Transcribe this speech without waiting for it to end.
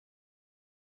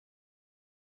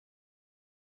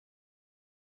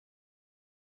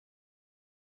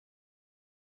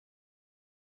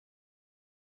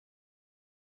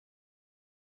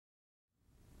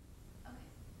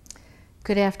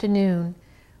Good afternoon.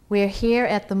 We're here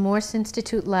at the Morse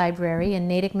Institute Library in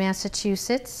Natick,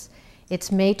 Massachusetts.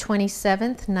 It's May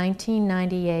 27th,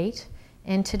 1998,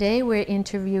 and today we're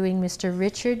interviewing Mr.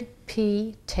 Richard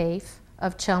P. Taffe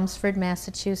of Chelmsford,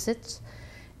 Massachusetts.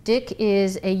 Dick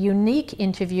is a unique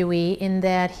interviewee in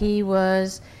that he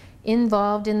was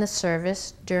involved in the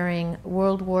service during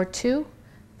World War II,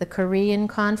 the Korean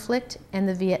conflict, and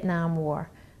the Vietnam War.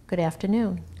 Good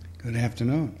afternoon. Good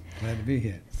afternoon. Glad to be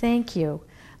here. Thank you.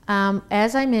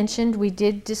 As I mentioned, we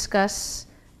did discuss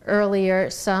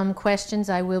earlier some questions.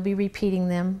 I will be repeating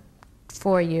them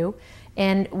for you.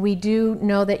 And we do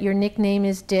know that your nickname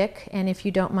is Dick, and if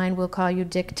you don't mind, we'll call you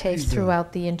Dick Taffe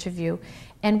throughout the interview.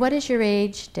 And what is your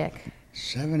age, Dick?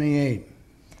 78,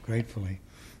 gratefully.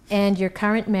 And your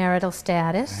current marital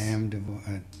status? I am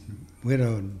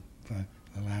widowed for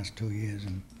the last 2 years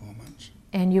and 4 months.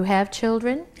 And you have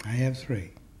children? I have 3.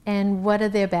 And what are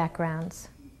their backgrounds?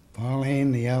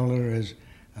 Pauline, the elder, is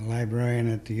a librarian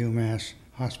at the UMass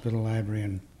Hospital Library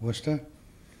in Worcester.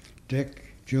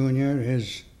 Dick, Jr.,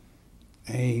 is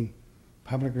a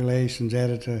public relations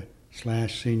editor /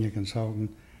 senior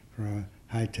consultant for a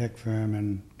high-tech firm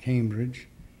in Cambridge.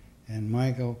 And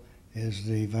Michael is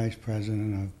the vice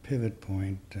president of Pivot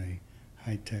Point, a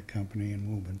high-tech company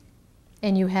in Woburn.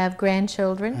 And you have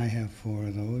grandchildren? I have 4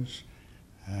 of those.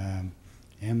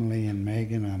 Emily and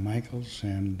Megan are Michael's,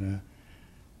 and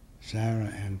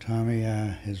Sarah and Tommy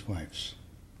are his wives.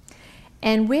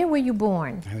 And where were you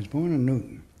born? I was born in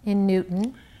Newton. In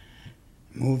Newton.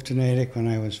 Moved to Natick when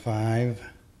I was 5,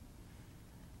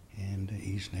 and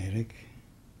East Natick.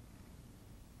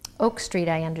 Oak Street,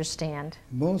 I understand.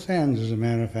 Both ends, as a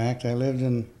matter of fact. I lived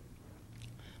in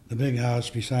the big house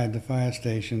beside the fire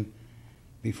station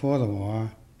before the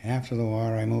war. After the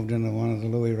war, I moved into one of the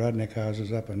Louis Rudnick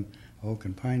houses up in Oak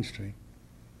and Pine Street.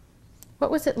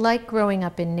 What was it like growing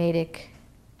up in Natick?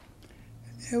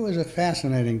 It was a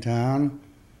fascinating town.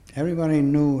 Everybody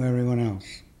knew everyone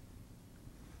else.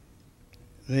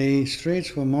 The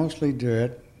streets were mostly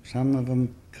dirt, some of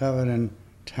them covered in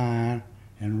tar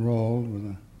and rolled with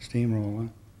a steamroller.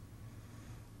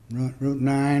 Route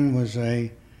 9 was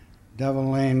a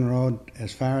double-lane road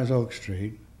as far as Oak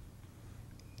Street.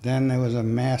 Then there was a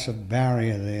massive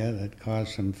barrier there that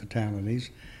caused some fatalities,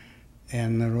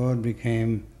 and the road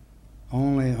became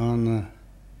only on the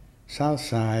south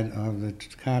side of the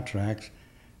car tracks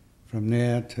from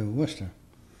there to Worcester.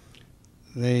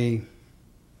 The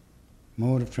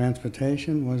mode of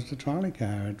transportation was the trolley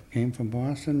car. It came from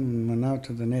Boston and went out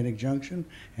to the Natick Junction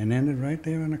and ended right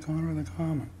there on the corner of the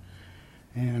Common.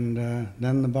 And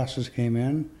then the buses came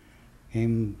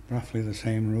roughly the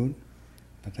same route,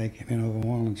 but they came in over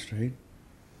Walnut Street.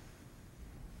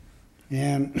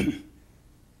 And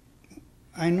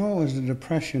I know it was the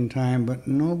Depression time, but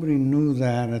nobody knew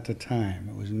that at the time.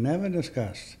 It was never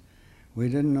discussed. We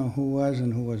didn't know who was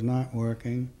and who was not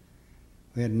working.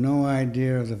 We had no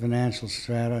idea of the financial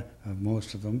strata of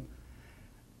most of them.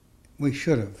 We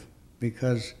should have,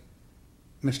 because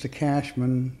Mr.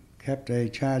 Cashman kept a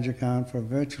charge account for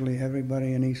virtually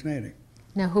everybody in East Natick.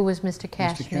 Now, who was Mr.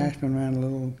 Cashman? Mr. Cashman ran a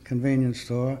little convenience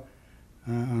store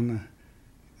on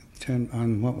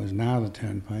what was now the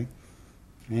Turnpike,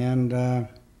 and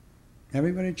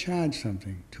everybody charged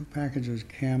something. 2 packages of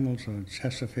Camels or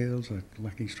Chesterfields or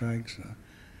Lucky Strikes, a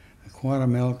quart of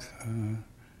milk,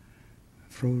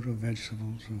 fruit or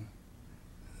vegetables.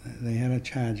 They had a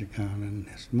charge account, and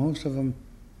most of them,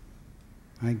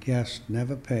 I guess,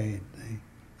 never paid. They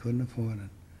couldn't afford it.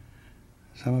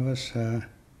 Some of us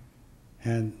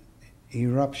had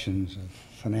eruptions of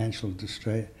financial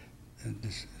distress,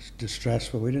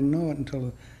 but we didn't know it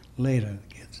until later.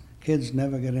 Kids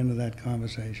never get into that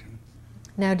conversation.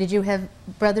 Now, did you have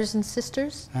brothers and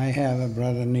sisters? I have a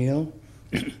brother, Neil,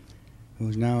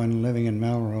 who's now living in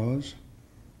Melrose.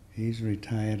 He's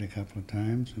retired a couple of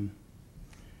times, and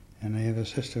I have a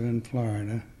sister in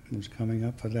Florida who's coming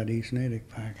up for that East Natick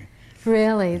party.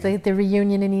 Really? Yeah. The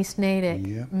reunion in East Natick?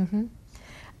 Yep. Mm-hmm.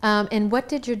 And what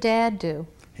did your dad do?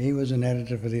 He was an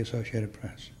editor for the Associated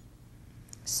Press.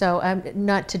 So,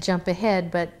 not to jump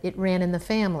ahead, but it ran in the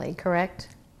family, correct?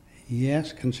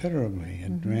 Yes, considerably.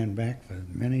 It ran back for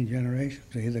many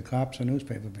generations, either cops or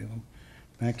newspaper people,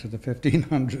 back to the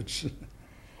 1500s.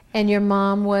 And your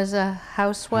mom was a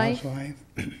housewife? Housewife.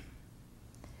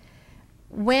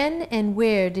 When and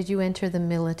where did you enter the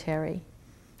military?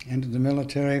 Entered the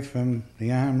military from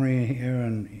the Armory here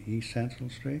on East Central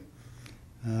Street.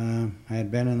 I had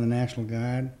been in the National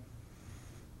Guard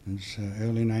since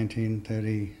early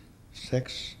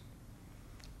 1936,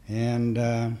 and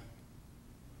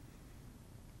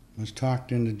was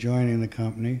talked into joining the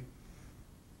company.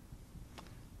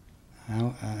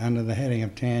 under the heading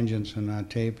of tangents in our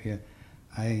tape here,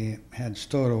 I had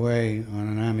stowed away on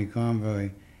an Army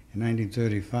convoy in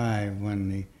 1935 when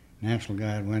the National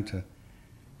Guard went to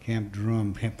Camp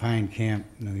Drum, Pine Camp,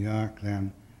 New York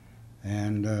then,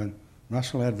 and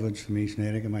Russell Edwards from East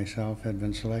Natick and myself had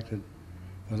been selected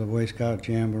for the Boy Scout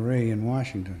Jamboree in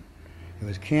Washington. It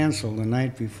was canceled the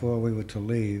night before we were to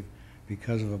leave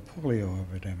because of a polio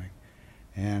epidemic.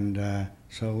 And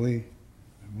so we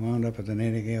wound up at the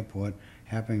Natick airport.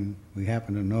 We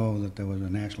happened to know that there was a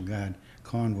National Guard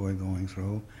convoy going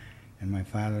through, and my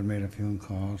father had made a few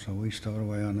calls, so we stowed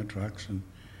away on the trucks. And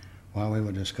while we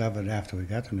were discovered after we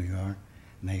got to New York,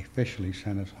 and they officially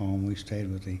sent us home, we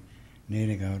stayed with the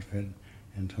Natick outfit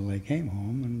until they came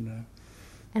home.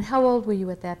 And how old were you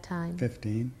at that time?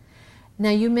 15. Now,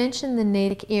 you mentioned the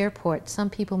Natick airport. Some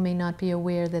people may not be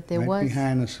aware that there was... Right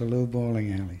behind the Salou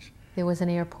bowling alleys. There was an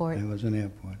airport. There was an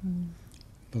airport,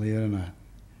 believe it or not.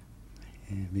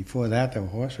 And before that, there were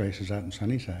horse races out in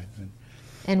Sunnyside.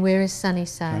 And where is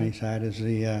Sunnyside? Sunnyside is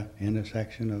the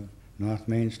intersection of North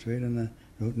Main Street and the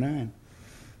Route 9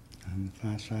 on the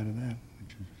far side of that.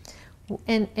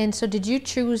 And so did you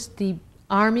choose the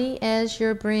Army as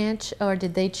your branch, or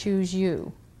did they choose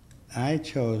you? I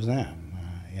chose them.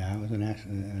 Yeah, I was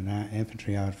an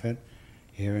infantry outfit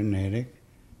here in Natick.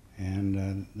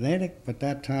 And Natick, at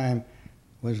that time,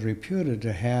 was reputed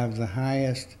to have the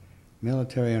highest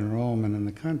military enrollment in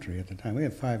the country at the time. We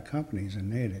had 5 companies in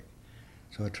Natick.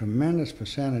 So a tremendous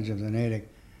percentage of the Natick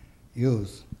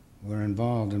youth were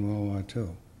involved in World War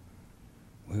II.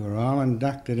 We were all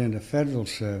inducted into federal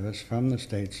service from the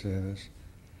state service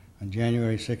on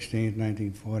January 16,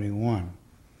 1941,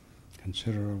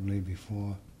 considerably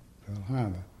before Pearl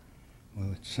Harbor. We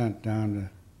were sent down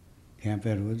to Camp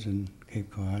Edwards in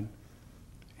Cape Cod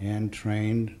and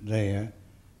trained there.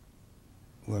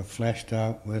 Were fleshed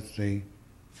out with the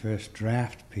first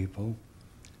draft people,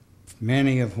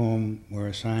 many of whom were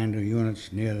assigned to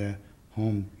units near their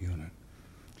home unit.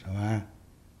 So our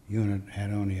unit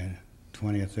had only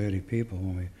 20 or 30 people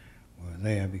when we were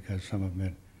there, because some of them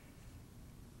had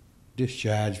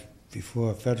discharged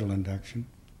before federal induction.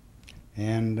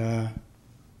 And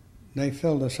they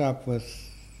filled us up with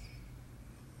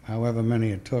however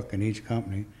many it took in each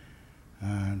company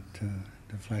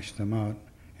to flesh them out.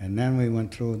 And then we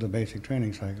went through the basic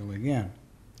training cycle again.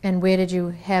 And where did you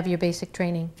have your basic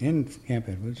training? In Camp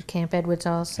Edwards. Camp Edwards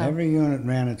also. Every unit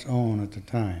ran its own at the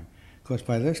time. Of course,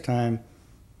 by this time,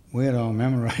 we had all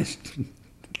memorized.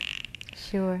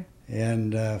 Sure.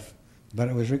 And, but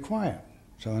it was required.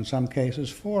 So in some cases,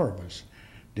 4 of us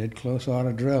did close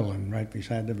order drill and right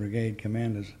beside the brigade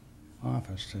commander's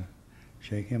office to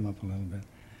shake him up a little bit.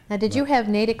 Now, did you have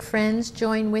Natick friends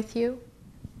join with you?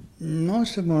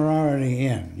 Most of them were already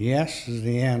in. Yes is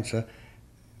the answer.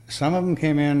 Some of them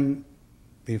came in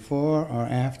before or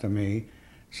after me.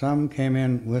 Some came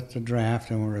in with the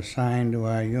draft and were assigned to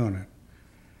our unit.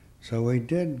 So we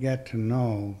did get to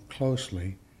know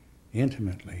closely,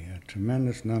 intimately, a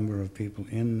tremendous number of people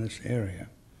in this area.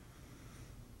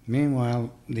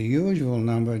 Meanwhile, the usual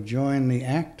number joined the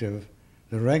active,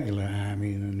 the regular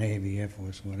Army, the Navy, Air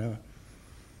Force, whatever.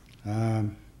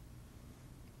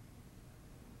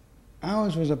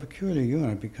 Ours was a peculiar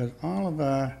unit because all of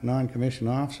our non-commissioned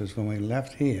officers, when we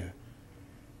left here,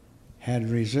 had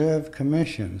reserved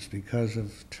commissions because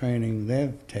of training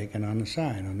they've taken on the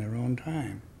side, on their own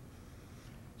time.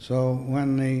 So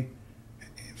when the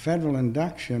federal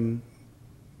induction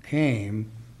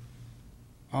came,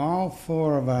 all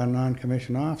 4 of our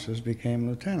non-commissioned officers became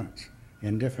lieutenants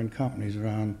in different companies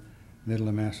around middle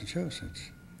of Massachusetts.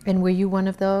 And were you one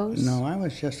of those? No, I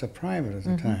was just a private at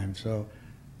the time. So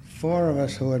 4 of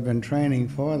us who had been training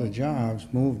for the jobs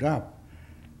moved up.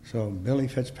 So Billy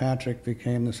Fitzpatrick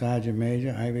became the sergeant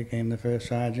major, I became the first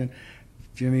sergeant,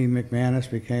 Jimmy McManus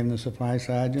became the supply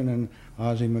sergeant, and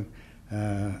Ozzie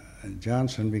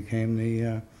Johnson became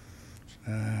the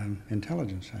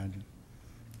intelligence sergeant.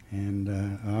 And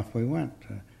off we went.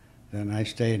 Then I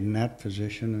stayed in that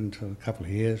position until a couple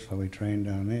of years while we trained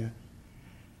down there.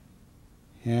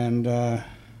 And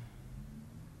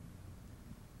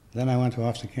then I went to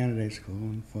Officer Candidate School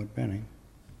in Fort Benning,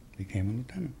 became a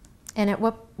lieutenant. And at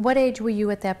what age were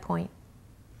you at that point?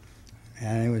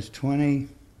 And I was 21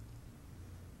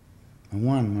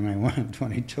 when I went,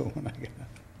 22 when I got up.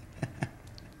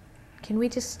 Can we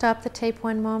just stop the tape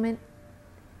one moment?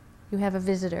 You have a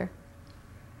visitor.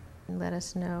 Let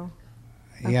us know.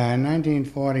 Yeah, in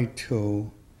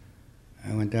 1942,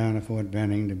 I went down to Fort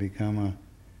Benning to become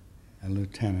a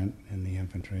lieutenant in the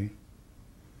infantry.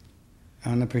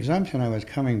 On the presumption I was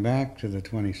coming back to the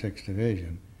 26th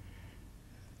Division,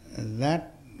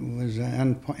 that was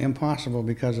impossible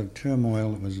because of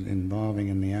turmoil that was involving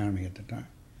in the Army at the time.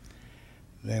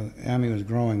 The Army was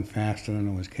growing faster than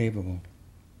it was capable.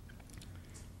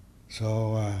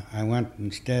 So I went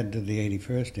instead to the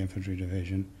 81st Infantry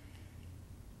Division,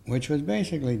 which was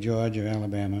basically Georgia,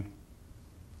 Alabama,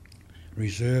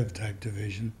 reserve type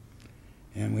division.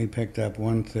 And we picked up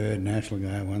 1/3 National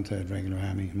Guard, 1/3 regular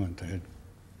Army, and 1/3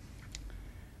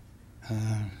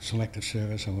 selective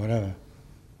service or whatever,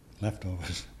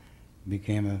 leftovers.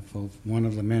 Became one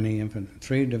of the many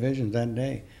 3 divisions that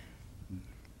day.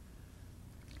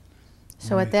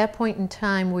 So at that point in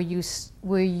time, were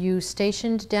you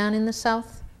stationed down in the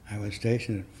South? I was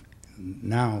stationed at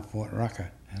now Fort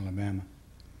Rucker, Alabama.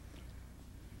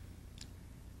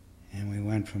 And we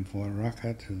went from Fort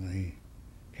Rucker to the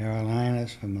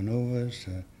Carolinas for maneuvers,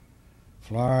 to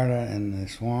Florida and the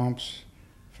swamps,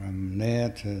 from there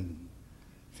to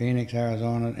Phoenix,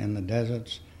 Arizona in the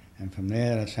deserts, and from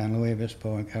there to San Luis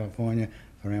Obispo in California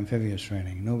for amphibious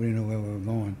training. Nobody knew where we were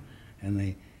going, and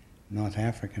the North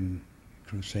African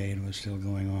crusade was still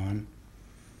going on,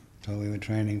 so we were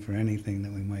training for anything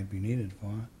that we might be needed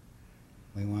for.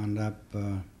 We wound up,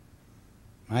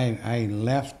 I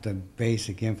left the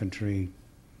basic infantry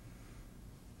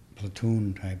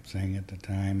platoon type thing at the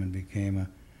time and became a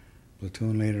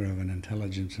platoon leader of an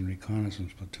intelligence and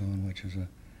reconnaissance platoon, which is a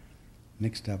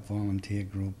mixed up volunteer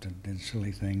group that did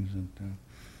silly things. And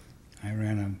I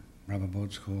ran a rubber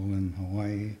boat school in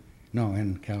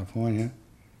in California.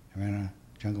 I ran a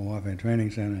jungle warfare training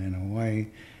center in Hawaii.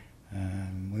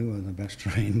 We were the best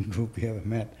trained group you ever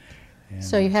met. And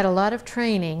so you had a lot of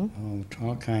training. Oh,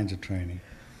 all kinds of training.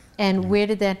 And where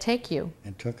did that take you?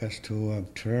 It took us to a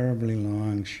terribly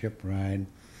long ship ride.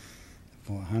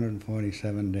 For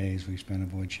 147 days we spent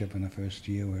aboard ship in the first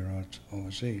year we were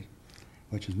overseas,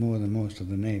 which is more than most of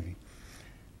the Navy.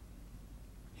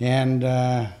 And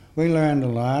we learned a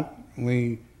lot.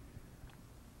 We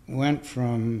went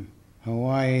from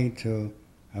Hawaii to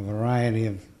a variety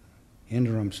of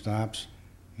interim stops,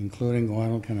 including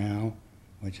Guadalcanal,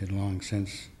 which had long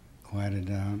since quieted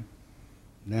down,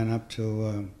 then up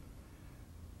to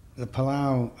the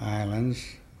Palau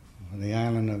Islands, the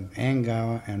island of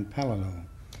Angawa and Palau.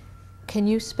 Can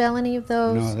you spell any of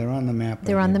those? No, they're on the map.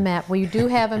 They're on the map. Well, you do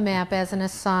have a map as an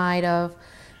aside of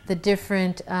the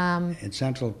different... It's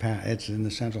in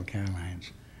the Central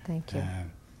Carolines. Thank you.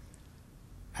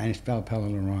 I spell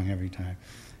Peleliu wrong every time.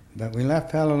 But we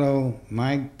left Peleliu,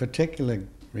 my particular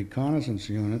reconnaissance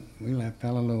unit, we left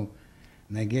Peleliu,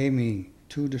 and they gave me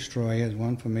 2 destroyers,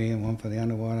 one for me and one for the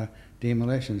underwater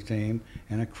demolitions team,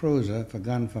 and a cruiser for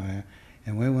gunfire.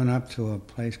 And we went up to a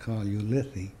place called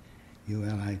Ulithi,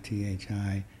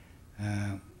 U-L-I-T-H-I.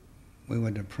 We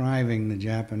were depriving the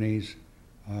Japanese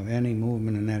of any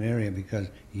movement in that area because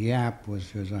Yap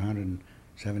was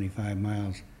 175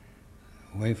 miles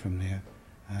away from there.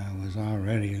 Was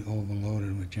already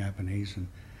overloaded with Japanese, and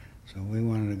so we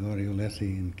wanted to go to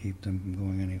Ulithi and keep them from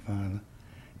going any farther.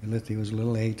 Ulithi was a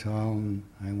little atoll, and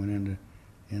I went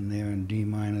in there in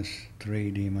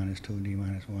D-3, D-2,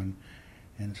 D-1,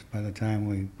 and by the time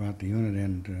we brought the unit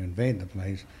in to invade the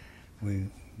place, we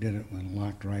did it with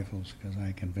locked rifles because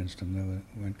I convinced them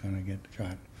they weren't going to get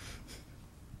shot.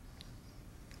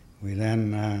 We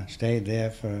then stayed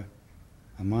there for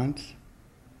a month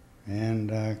and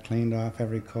cleaned off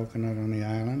every coconut on the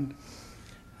island.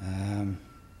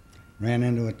 Ran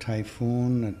into a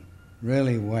typhoon that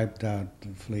really wiped out the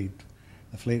fleet.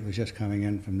 The fleet was just coming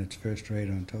in from its first raid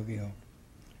on Tokyo,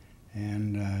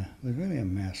 and it was really a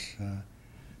mess.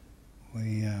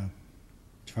 We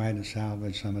tried to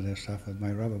salvage some of their stuff with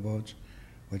my rubber boats,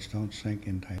 which don't sink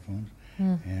in typhoons,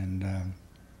 and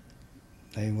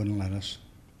they wouldn't let us,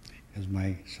 because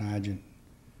my sergeant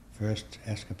first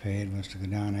escapade was to go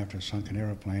down after a sunken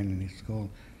airplane, and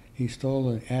he stole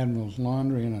the admiral's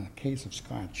laundry and a case of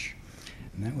scotch,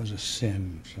 and that was a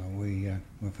sin. So we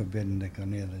were forbidden to go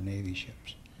near the Navy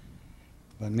ships.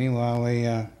 But meanwhile, we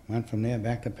went from there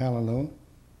back to Peleliu,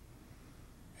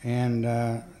 and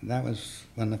that was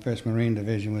when the 1st Marine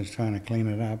Division was trying to clean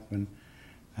it up, and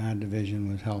our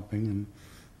division was helping, and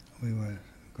we were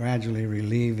gradually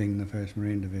relieving the 1st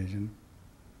Marine Division.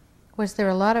 Was there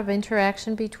a lot of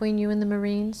interaction between you and the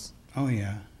Marines? Oh,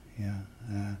 yeah,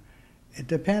 yeah. It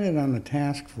depended on the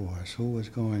task force, who was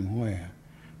going where.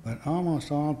 But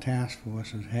almost all task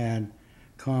forces had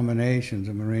combinations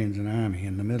of Marines and Army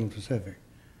in the Middle Pacific.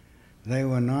 They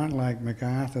were not like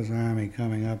MacArthur's Army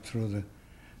coming up through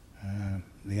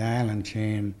the island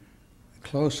chain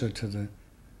closer to the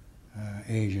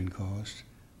Asian coast.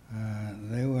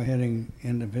 They were hitting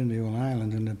individual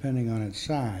islands, and depending on its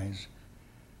size,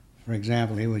 For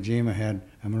example, Iwo Jima had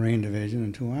a Marine division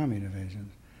and 2 Army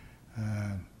divisions.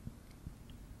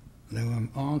 There were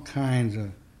all kinds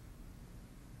of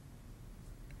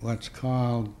what's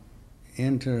called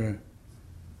interlocking.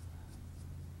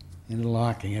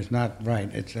 It's not right.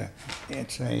 It's a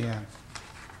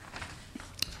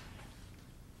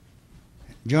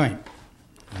joint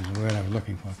is the word I was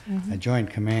looking for. A joint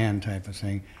command type of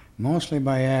thing, mostly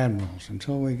by admirals.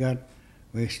 Until we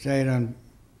stayed on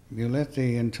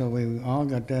Ulithi until we all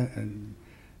got that.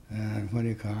 What do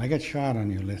you call it? I got shot on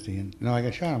Ulithi. No, I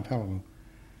got shot on Peleliu.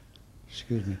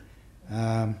 Excuse me.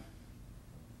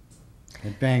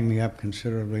 It banged me up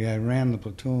considerably. I ran the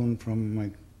platoon from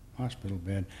my hospital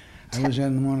bed. I was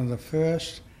in one of the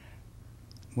first,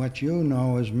 what you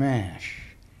know as MASH.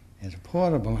 It's a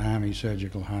portable Army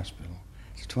surgical hospital.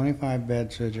 It's a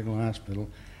 25-bed surgical hospital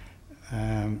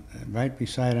right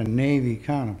beside a Navy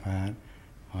counterpart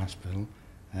hospital.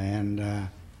 And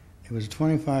it was a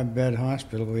 25-bed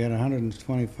hospital. We had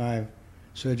 125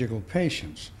 surgical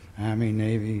patients, Army,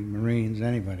 Navy, Marines,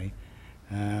 anybody.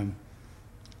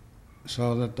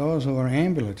 So that those who were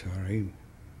ambulatory,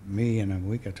 me in a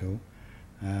week or two,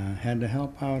 had to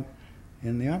help out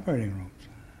in the operating rooms.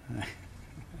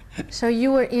 So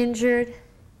you were injured,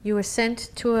 you were sent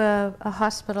to a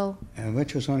hospital?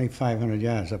 Which was only 500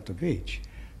 yards up the beach.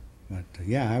 But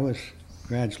yeah, I was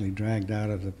gradually dragged out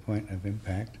of the point of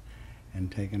impact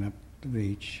and taken up the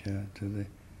beach to the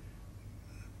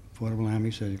Portable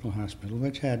Army Surgical Hospital,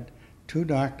 which had 2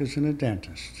 doctors and a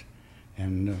dentist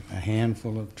and a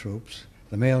handful of troops.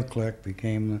 The mail clerk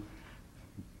became the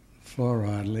floor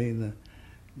orderly. The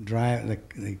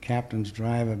captain's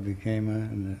driver became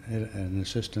an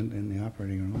assistant in the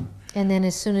operating room. And then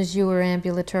as soon as you were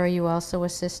ambulatory, you also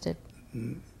assisted?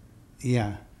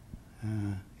 Yeah.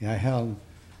 I held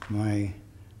my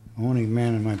only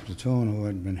man in my platoon who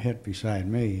had been hit beside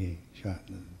me. He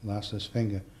lost his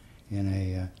finger in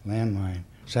a landmine,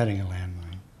 setting a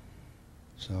landmine.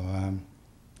 So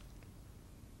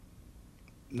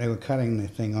they were cutting the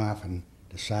thing off and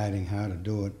deciding how to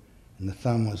do it, and the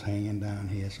thumb was hanging down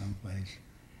here someplace.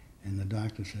 And the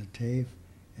doctor said, "Taffe,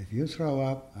 if you throw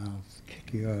up, I'll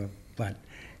kick your butt."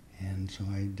 And so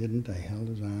I didn't. I held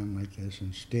his arm like this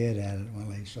and stared at it while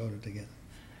they sewed it together.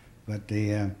 But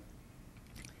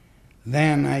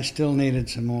then I still needed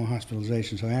some more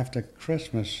hospitalization. So after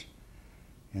Christmas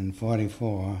in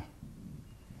 '44,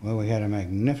 well, we had a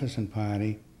magnificent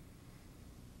party.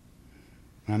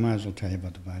 I might as well tell you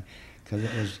about the party, because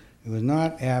it was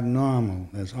not abnormal.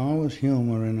 There's always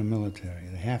humor in the military.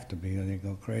 They have to be, or they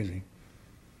go crazy.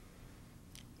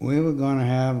 We were going to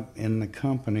have in the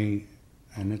company,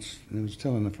 and it was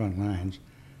still in the front lines,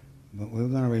 but we were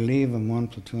going to relieve them 1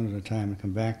 platoon at a time and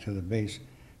come back to the base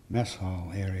mess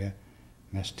hall area,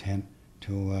 mess tent,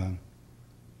 to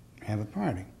have a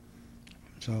party.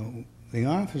 So the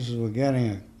officers were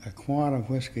getting a quart of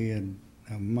whiskey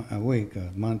a week, a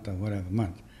month, or whatever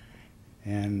month.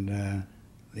 And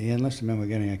the enlisted men were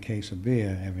getting a case of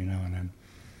beer every now and then.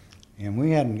 And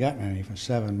we hadn't gotten any for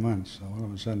 7 months, so all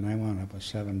of a sudden I wound up with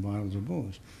 7 bottles of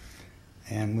booze.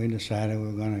 And we decided we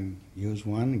were going to use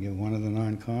one, give one of the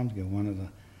non-coms, give one of the,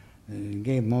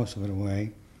 gave most of it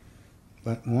away.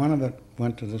 But one of it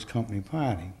went to this company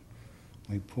party.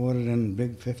 We poured it in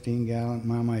big 15-gallon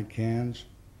Marmite cans,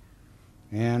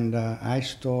 and I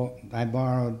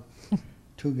borrowed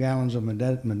 2 gallons of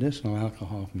medicinal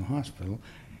alcohol from the hospital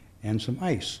and some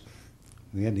ice.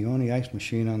 We had the only ice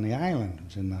machine on the island. It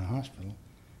was in the hospital.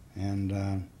 And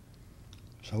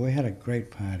so we had a great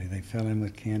party. They fell in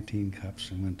with canteen cups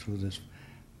and went through this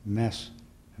mess.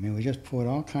 I mean, we just poured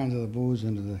all kinds of the booze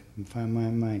into the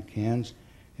Marmite cans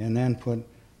and then put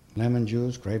lemon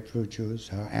juice, grapefruit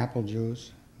juice, apple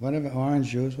juice, whatever, orange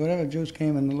juice, whatever juice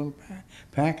came in the little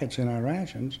packets in our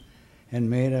rations, and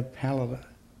made a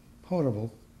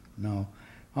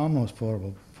almost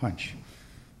potable punch.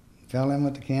 Fell in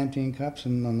with the canteen cups,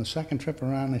 and on the second trip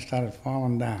around, they started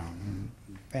falling down.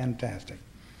 Fantastic.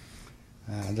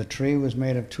 The tree was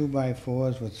made of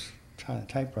 2x4s with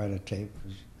typewriter tape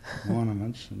as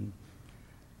ornaments. And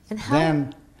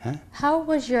how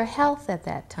was your health at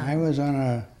that time? I was on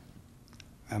a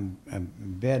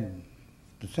bed.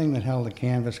 The thing that held the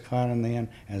canvas caught in the end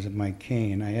as of my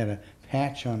cane. I had a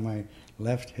patch on my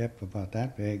left hip about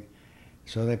that big.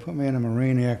 So they put me in a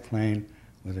Marine airplane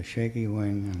with a shaky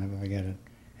wing, I'll never forget it,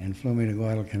 and flew me to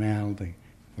Guadalcanal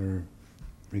for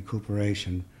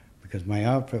recuperation, because my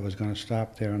outfit was going to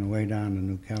stop there on the way down to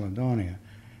New Caledonia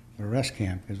for a rest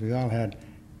camp, because we all had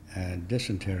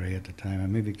dysentery at the time,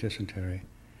 amoebic dysentery,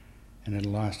 and had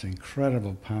lost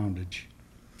incredible poundage.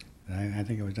 I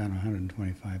think it was down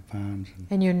 125 pounds.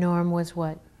 And your norm was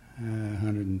what?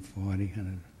 140,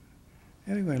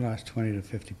 everybody lost 20 to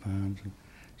 50 pounds. And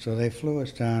so they flew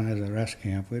us down as a rest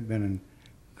camp. We'd been in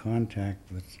contact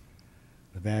with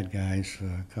the bad guys for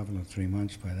a couple of 3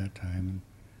 months by that time.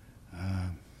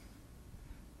 And,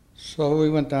 so we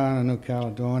went down to New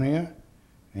Caledonia,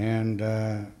 and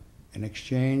in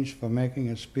exchange for making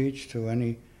a speech to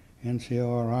any NCO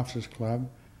or officers club,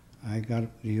 I got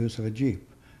the use of a Jeep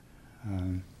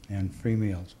and free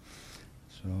meals.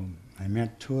 So I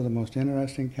met two of the most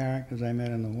interesting characters I met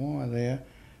in the war there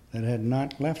that had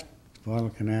not left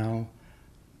Guadalcanal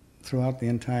throughout the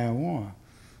entire war.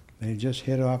 They just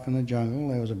hid off in the jungle.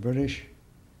 There was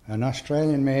an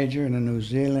Australian major and a New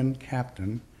Zealand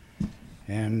captain.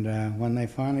 And when they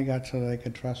finally got so they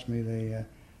could trust me, they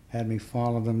had me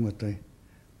follow them with the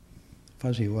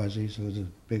Fuzzy Wuzzies. It was a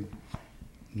big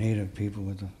native people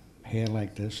with the hair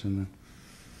like this and the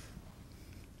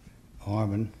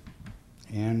auburn.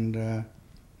 And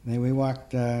we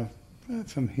walked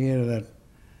from here to that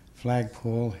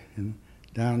flagpole and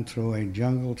down through a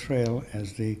jungle trail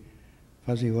as the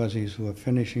Fuzzy Wuzzies were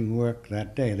finishing work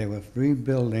that day. They were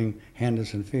rebuilding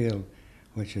Henderson Field,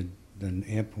 which had an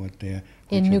airport there.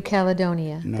 In New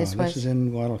Caledonia? No, this is in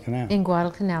Guadalcanal. In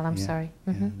Guadalcanal, I'm yeah, sorry.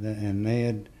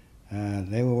 Mm-hmm.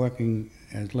 And they were working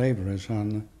as laborers on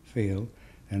the field,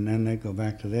 and then they'd go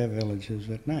back to their villages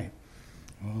at night.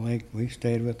 Well, we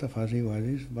stayed with the Fuzzy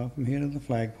Wuzzies about from here to the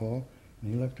flagpole,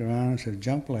 and he looked around and said,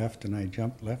 jump left, and I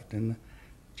jumped left in the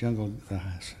jungle, the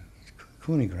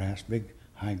cooney grass, big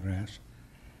high grass,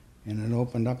 and it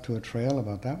opened up to a trail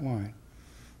about that wide.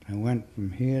 I went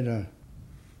from here to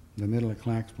the middle of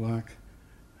Clark's Block,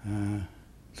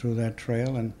 through that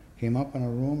trail, and came up in a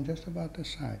room just about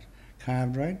this size,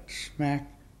 carved right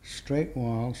smack, straight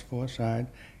walls, four sides,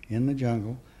 in the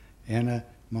jungle, and a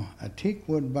teak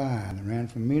wood bar that ran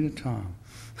from me to Tom.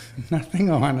 Nothing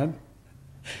on it,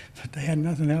 but they had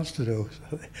nothing else to do.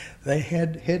 So they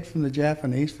hid from the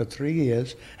Japanese for 3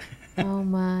 years. Oh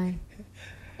my.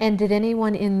 And did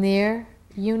anyone in their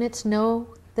units know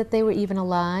that they were even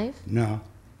alive? No.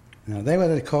 No, they were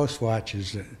the Coast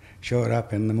Watchers that showed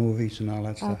up in the movies and all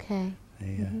that stuff. Okay.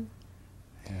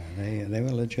 They were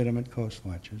legitimate Coast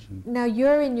Watchers. And now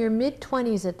you're in your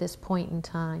mid-20s at this point in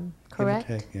time, correct?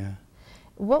 Give or take, yeah.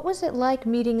 What was it like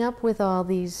meeting up with all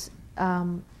these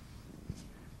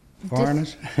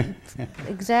foreigners?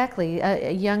 Exactly.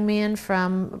 A young man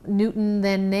from Newton,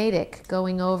 then Natick,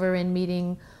 going over and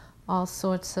meeting all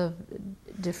sorts of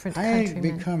different countrymen.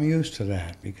 I become used to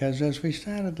that because as we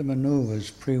started the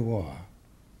maneuvers pre-war,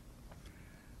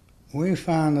 we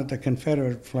found that the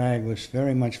Confederate flag was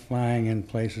very much flying in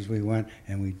places we went,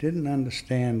 and we didn't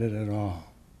understand it at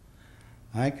all.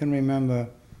 I can remember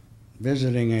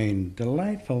visiting a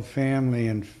delightful family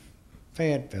in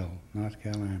Fayetteville, North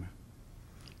Carolina.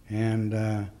 And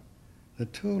the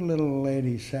two little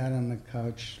ladies sat on the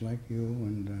couch like you,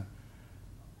 and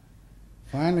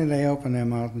finally they opened their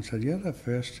mouth and said, "You're the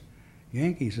first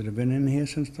Yankees that have been in here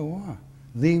since the war,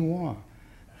 the war."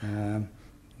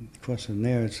 Of course, in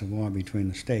there it's a war between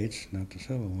the states, not the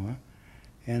Civil War.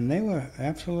 And they were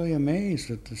absolutely amazed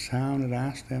that the town had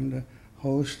asked them to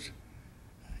host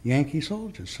Yankee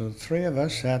soldiers. So the three of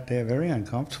us sat there very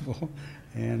uncomfortable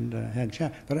and had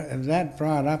chat. But that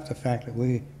brought up the fact that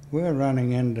we were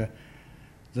running into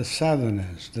the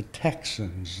Southerners, the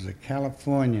Texans, the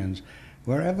Californians.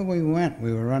 Wherever we went,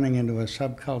 we were running into a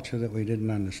subculture that we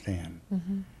didn't understand.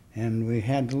 Mm-hmm. And we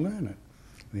had to learn it.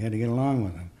 We had to get along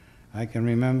with them. I can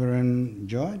remember in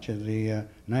Georgia, the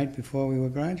night before we were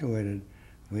graduated,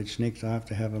 we'd sneaked off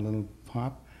to have a little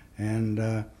pop, and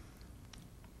a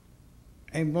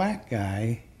black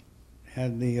guy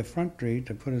had the effrontery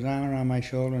to put his arm around my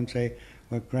shoulder and say,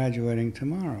 "We're graduating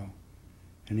tomorrow."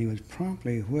 And he was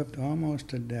promptly whipped almost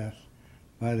to death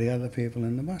by the other people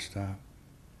in the bus stop.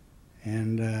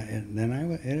 And then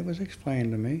it was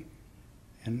explained to me,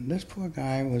 and this poor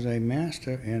guy was a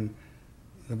master in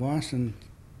the Boston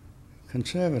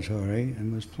Conservatory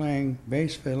and was playing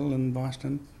bass fiddle in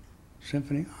Boston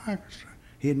Symphony Orchestra.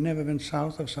 He had never been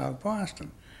south of South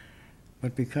Boston,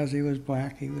 but because he was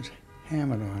black, he was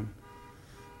hammered on.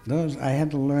 I had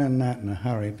to learn that in a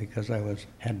hurry because I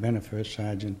had been a first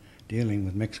sergeant dealing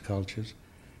with mixed cultures,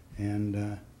 and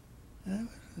that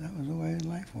was the way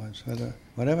life was,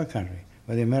 whatever country,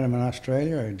 whether you met him in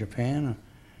Australia or Japan.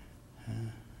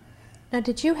 Now,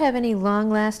 did you have any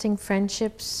long-lasting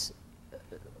friendships?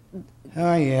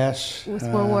 Oh, yes. With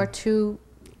World War II?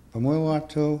 From World War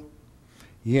II,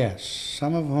 yes.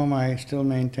 Some of whom I still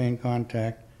maintain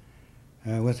contact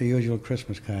with the usual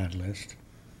Christmas card list.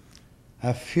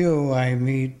 A few I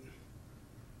meet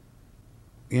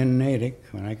in Natick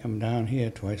when I come down here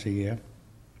twice a year.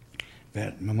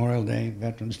 Memorial Day,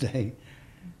 Veterans Day,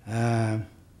 not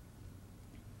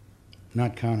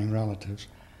counting relatives.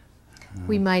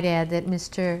 We might add that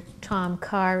Mr. Tom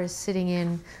Carr is sitting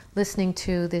in listening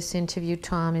to this interview.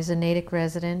 Tom is a Natick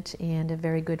resident and a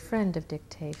very good friend of Dick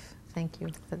Taffe. Thank you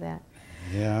for that.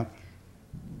 Yeah.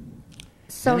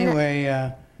 So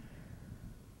anyway,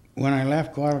 when I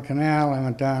left Guadalcanal, I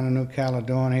went down to New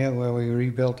Caledonia where we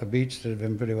rebuilt a beach that had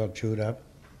been pretty well chewed up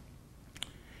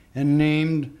and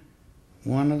named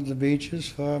one of the beaches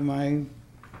for my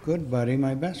good buddy,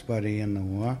 my best buddy in the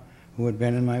war, who had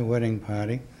been in my wedding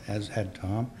party, as had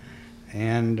Tom,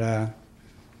 and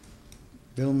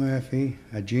Bill Murphy,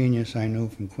 a genius I knew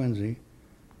from Quincy.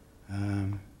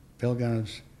 Bill got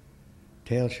his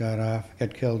tail shot off,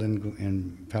 got killed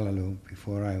in Peleliu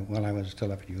while I was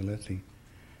still up at Ulysses.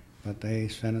 But they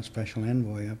sent a special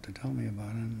envoy up to tell me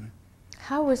about it.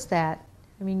 How was that?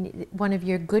 I mean, one of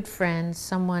your good friends,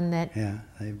 someone that... Yeah,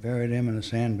 they buried him in a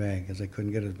sandbag because they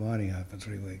couldn't get his body out for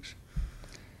 3 weeks.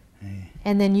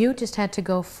 And then you just had to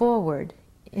go forward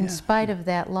in spite of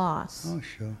that loss. Oh,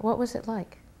 sure. What was it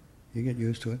like? You get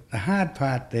used to it. The hard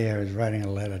part there is writing a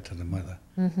letter to the mother.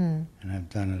 Mm-hmm. And I've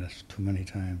done it too many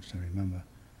times to remember.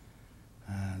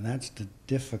 That's the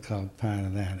difficult part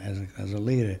of that. As a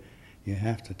leader, you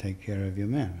have to take care of your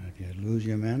men. If you lose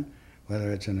your men,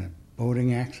 whether it's in a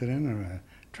boating accident or a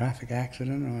traffic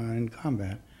accident or in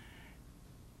combat,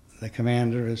 the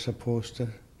commander is supposed to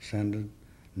send a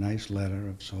nice letter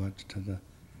of sorts to the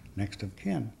next of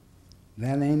kin.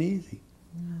 That ain't easy.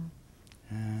 No.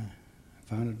 I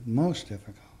found it most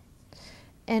difficult.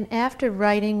 And after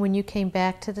writing, when you came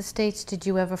back to the States, did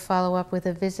you ever follow up with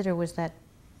a visit, or was that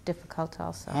difficult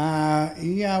also?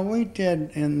 Yeah, we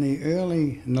did in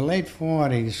the late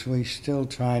 40s. We still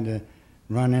tried to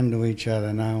run into each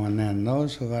other now and then.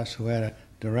 Those of us who had a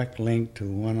direct link to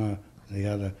one or the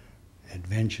other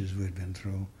adventures we'd been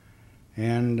through.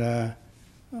 And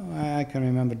I can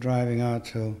remember driving out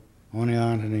to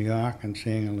Oneonta, New York, and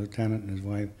seeing a lieutenant and his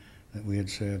wife that we had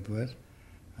served with.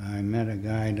 I met a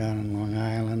guy down in Long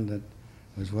Island that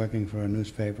was working for a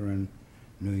newspaper in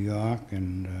New York,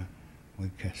 and we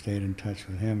stayed in touch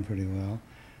with him pretty well.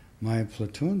 My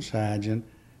platoon sergeant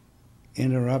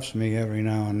interrupts me every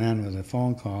now and then with a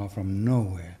phone call from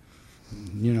nowhere.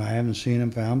 You know, I haven't seen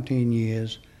him for umpteen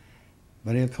years,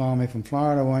 but he'll call me from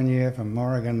Florida one year, from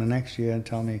Oregon the next year, and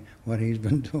tell me what he's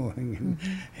been doing.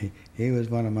 And he was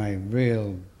one of my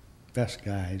real best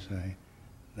guys.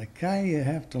 The guy you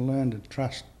have to learn to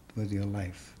trust with your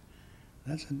life.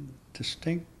 That's a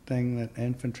distinct thing that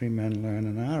infantrymen learn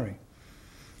in the Army.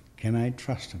 Can I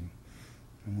trust him?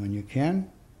 And when you can,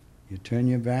 you turn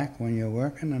your back when you're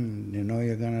working, and you know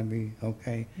you're going to be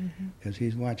okay because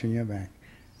he's watching your back.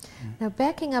 Now,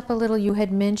 backing up a little, you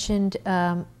had mentioned,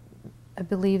 I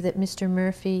believe, that Mr.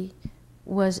 Murphy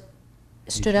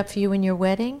stood up for you in your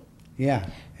wedding? Yeah,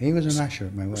 he was an usher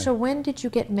at my wedding. So when did you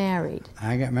get married?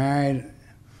 I got married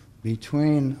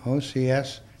between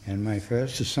OCS and my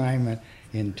first assignment.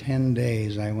 In 10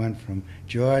 days, I went from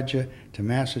Georgia to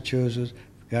Massachusetts,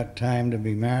 got time to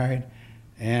be married,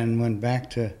 and went back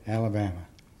to Alabama.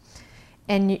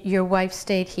 And your wife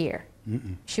stayed here?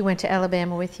 Mm-mm. She went to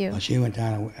Alabama with you? Well, she went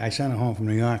down, I sent her home from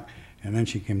New York, and then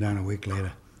she came down a week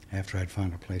later after I'd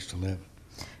found a place to live.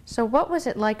 So what was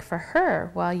it like for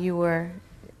her while you were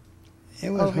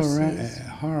overseas? It was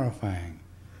horrifying.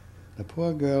 The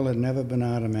poor girl had never been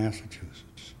out of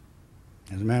Massachusetts.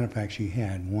 As a matter of fact, she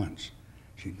had once.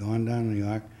 She'd gone down to New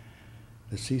York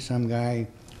to see some guy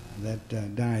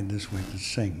that died this week that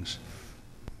sings.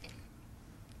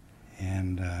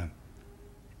 And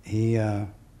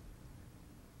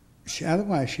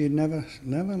otherwise she had never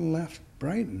left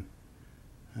Brighton.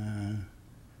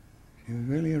 She was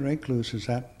really a recluse as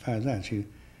far as that.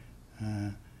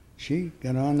 She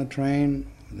got on the train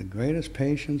with the greatest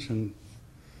patience and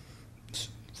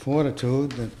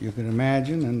fortitude that you could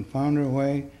imagine, and found her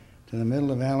way to the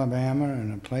middle of Alabama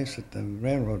in a place that the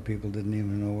railroad people didn't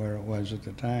even know where it was at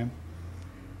the time.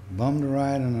 Bummed a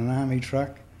ride in an Army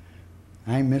truck.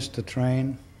 I missed the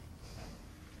train.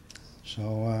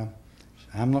 So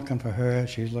I'm looking for her,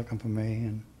 she's looking for me,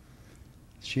 and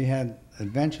she had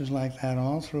adventures like that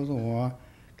all through the war,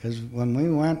 because when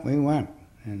we went,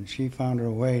 and she found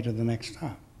her way to the next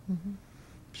stop. Mm-hmm.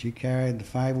 She carried the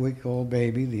 5-week-old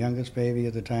baby, the youngest baby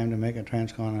at the time to make a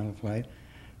transcontinental flight,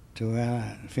 to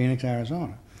Phoenix,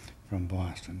 Arizona from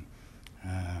Boston.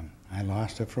 I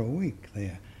lost her for a week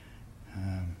there.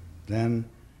 Then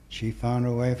she found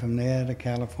her way from there to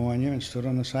California and stood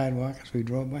on the sidewalk as we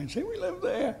drove by and said, "We live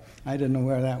there." I didn't know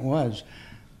where that was,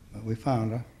 but we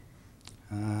found her.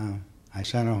 I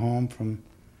sent her home from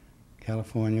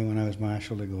California when I was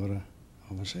marshaled to go to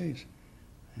overseas.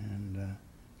 And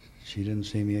she didn't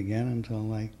see me again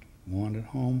until I wandered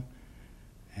home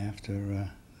after the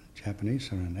Japanese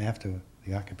surrender, after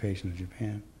the occupation of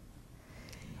Japan.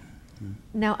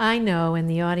 Now I know, and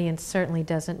the audience certainly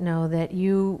doesn't know, that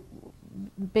you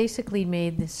basically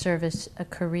made the service a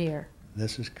career.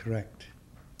 This is correct.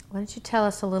 Why don't you tell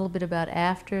us a little bit about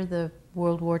after the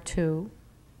World War II?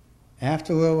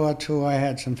 After World War II, I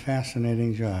had some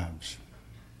fascinating jobs.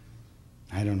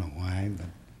 I don't know why, but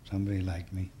somebody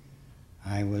liked me.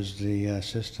 I was the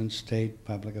Assistant State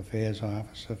Public Affairs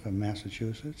Officer for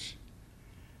Massachusetts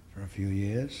for a few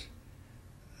years.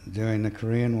 During the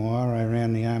Korean War, I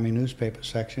ran the Army newspaper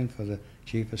section for the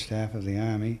Chief of Staff of the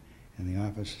Army and the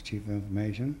Office of Chief of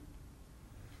Information.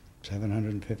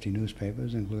 750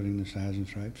 newspapers, including the Stars and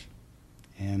Stripes,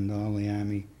 and all the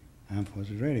Army Armed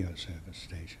Forces radio service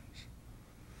stations.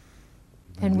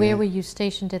 And where were you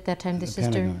stationed at that time? This is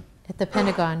during, at the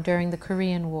Pentagon during the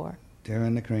Korean War?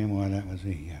 During the Korean War, that was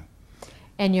me, yeah.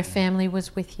 And your family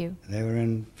was with you? They were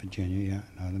in Virginia, yeah,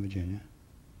 Northern Virginia.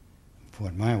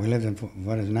 Fort Myer. We lived in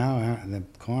what is now the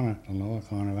lower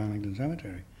corner of Arlington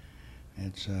Cemetery.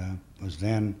 It was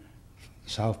then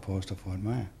the south post of Fort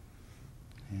Myer.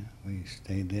 Yeah, we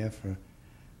stayed there for a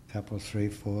couple, 3,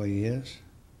 4 years.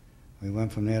 We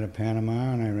went from there to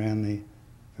Panama, and I ran the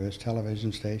first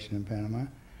television station in Panama,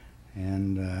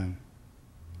 and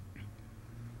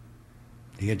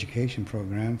the education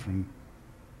program from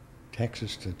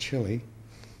Texas to Chile,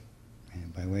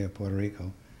 and by way of Puerto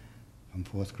Rico, from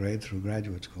 4th grade through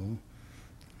graduate school.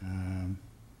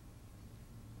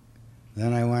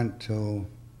 Then I went to,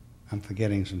 I'm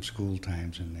forgetting some school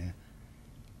times in there.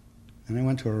 Then I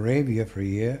went to Arabia for a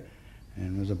year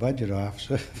and was a budget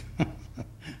officer,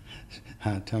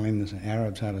 telling the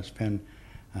Arabs how to spend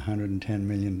 $110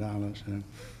 million.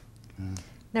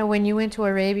 Now, when you went to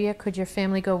Arabia, could your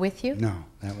family go with you? No,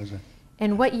 that was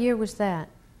And what year was that?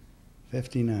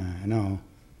 59, no,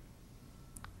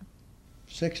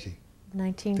 60.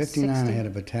 1960. 59, I had a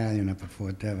battalion up at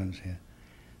Fort Devens here.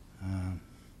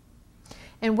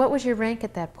 And what was your rank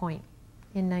at that point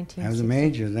in 1960? I was a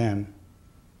major then.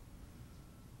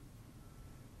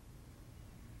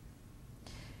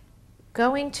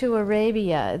 Going to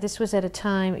Arabia, this was at a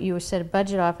time, you were said a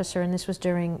budget officer, and this was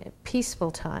during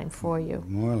peaceful time for you.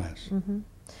 More or less. Mm-hmm.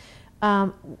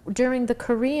 During the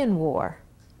Korean War,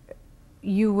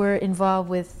 you were involved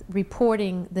with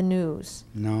reporting the news.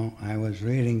 No, I was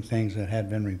reading things that had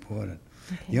been reported.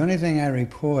 Okay. The only thing I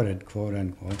reported, quote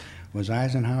unquote, was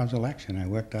Eisenhower's election. I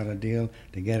worked out a deal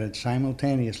to get it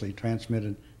simultaneously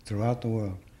transmitted throughout the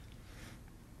world.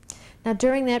 Now,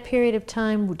 during that period of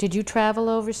time, did you travel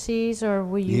overseas, or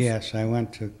were you... Yes, I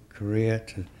went to Korea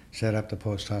to set up the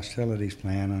post-hostilities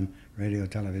plan on radio,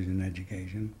 television,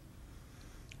 education.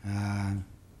 I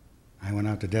went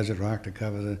out to Desert Rock to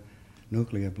cover the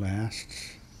nuclear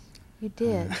blasts. You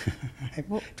did? I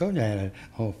told you I had a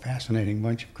whole fascinating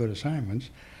bunch of good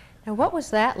assignments. Now, what was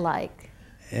that like?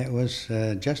 It was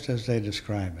just as they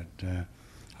describe it. A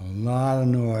lot of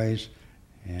noise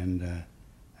and a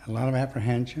lot of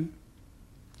apprehension.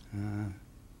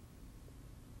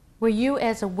 Were you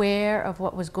as aware of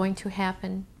what was going to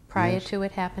happen prior Yes. to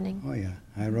it happening? Oh yeah,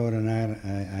 I wrote an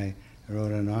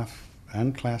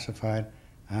unclassified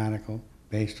article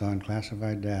based on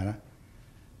classified data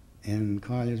in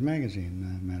Collier's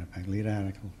magazine. Matter of fact, lead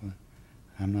article for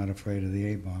 "I'm Not Afraid of the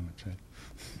A-Bomb." It said.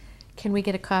 Can we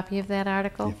get a copy of that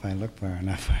article? If I look far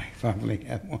enough, I probably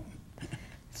have one.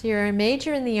 So you're a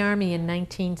major in the Army in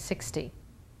 1960.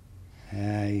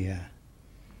 Yeah.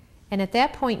 And at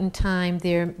that point in time,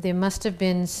 there must have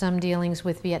been some dealings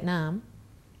with Vietnam.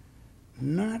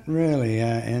 Not really.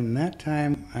 In that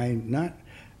time, I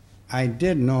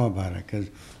did know about it, because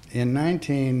in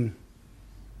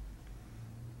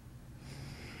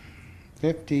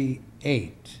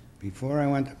 1958, before I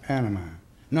went to Panama,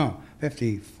 no,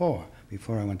 54,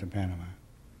 before I went to Panama,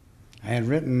 I had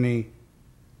written the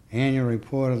annual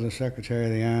report of the Secretary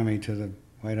of the Army to the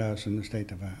White House and the State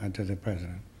Department, to the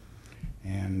President.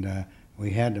 And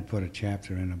we had to put a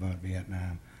chapter in about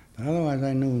Vietnam. But otherwise,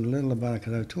 I knew little about it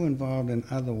because I was too involved in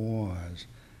other wars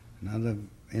and other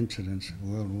incidents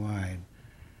worldwide,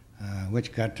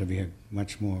 which got to be a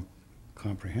much more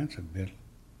comprehensive bit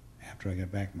after I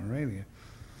got back from Arabia.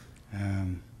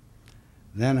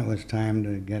 Then it was time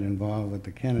to get involved with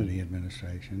the Kennedy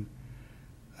administration.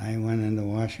 I went into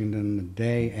Washington the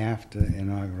day after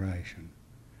inauguration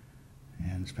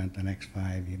and spent the next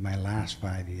 5 years, my last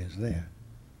 5 years there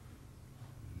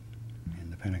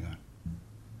in the Pentagon.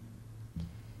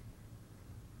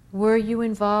 Were you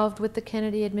involved with the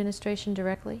Kennedy administration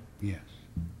directly? Yes.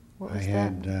 What was I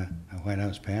had a White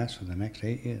House passed for the next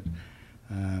 8 years.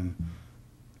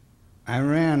 I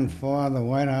ran for the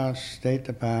White House, State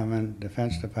Department,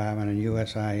 Defense Department, and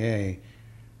USIA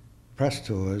press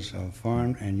tours of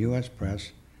foreign and U.S.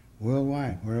 press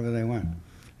worldwide, wherever they went.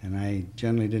 And I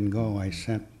generally didn't go. I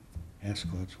sent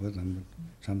escorts with them,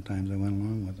 but sometimes I went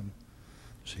along with them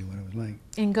to see what it was like.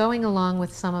 In going along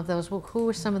with some of those, what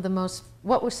were some of the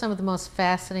most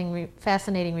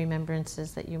fascinating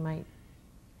remembrances that you might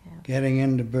have? Getting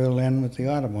into Berlin with the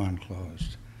Autobahn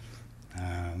closed,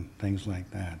 things like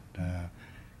that.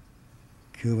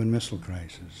 Cuban Missile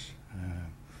Crisis,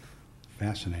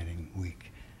 fascinating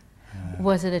week.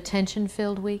 Was it a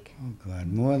tension-filled week? Oh,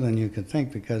 God, more than you could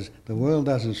think, because the world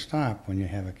doesn't stop when you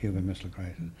have a Cuban Missile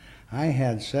Crisis. I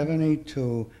had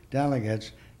 72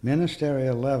 delegates,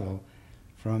 ministerial level,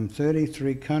 from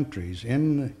 33 countries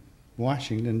in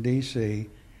Washington, D.C.,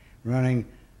 running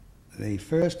the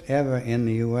first ever in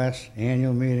the U.S.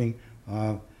 annual meeting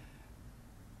of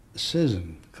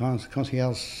CISM,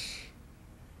 Conseil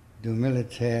du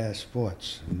Militaire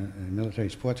Sports, Military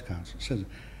Sports Council, CISM.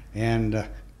 And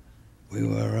we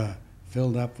were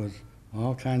filled up with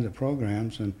all kinds of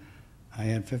programs, and I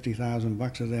had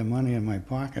 $50,000 of their money in my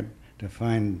pocket to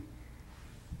find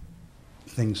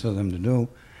things for them to do,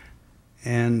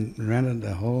 and rented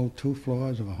the whole 2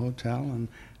 floors of a hotel, and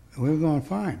we were going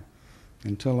fine.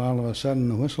 Until all of a sudden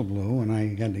the whistle blew, and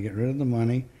I had to get rid of the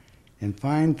money and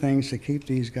find things to keep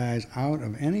these guys out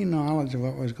of any knowledge of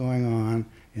what was going on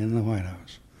in the White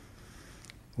House.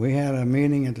 We had a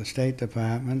meeting at the State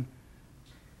Department,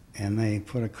 and they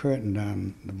put a curtain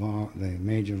down the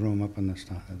major room up on the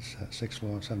 6th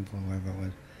floor, 7th floor, wherever it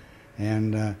was.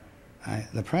 And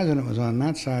the president was on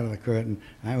that side of the curtain.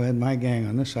 I had my gang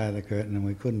on this side of the curtain, and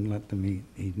we couldn't let them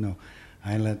eat. No.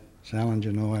 I let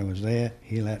Salinger know I was there.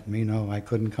 He let me know I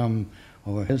couldn't come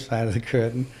over his side of the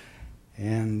curtain.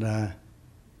 And that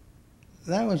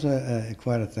was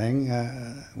quite a thing.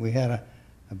 We had a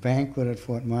banquet at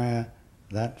Fort Myer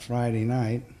that Friday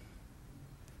night,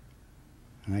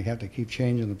 and I have to keep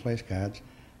changing the place cards.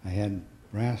 I had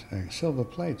silver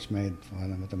plates made for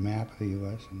them with the map of the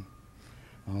U.S. and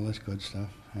all this good stuff.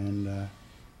 And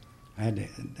I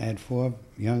had 4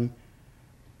 young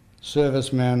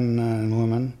servicemen and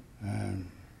women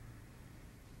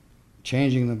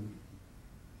changing the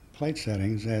plate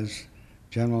settings, as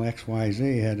General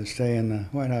XYZ had to stay in the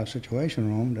White House Situation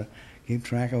Room to keep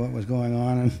track of what was going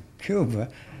on in Cuba.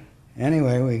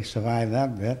 Anyway, we survived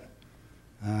that bit.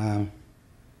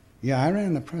 Yeah, I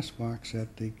ran the press box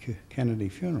at the Kennedy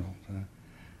funeral,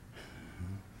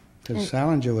 because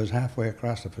Salinger was halfway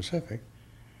across the Pacific.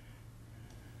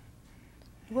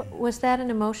 Was that an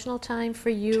emotional time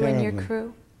for you Terribly, and your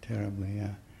crew? Terribly,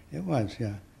 yeah. It was,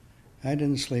 yeah. I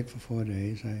didn't sleep for 4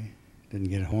 days. I didn't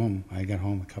get home. I got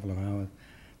home a couple of hours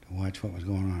to watch what was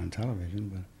going on television.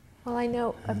 But well, I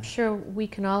know, I'm sure we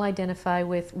can all identify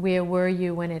with where were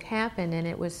you when it happened, and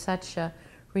it was such a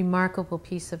remarkable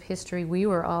piece of history. We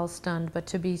were all stunned, but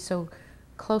to be so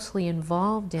closely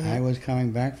involved in it. I was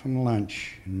coming back from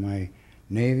lunch, and my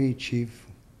Navy chief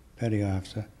petty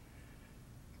officer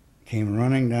came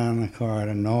running down the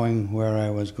corridor knowing where I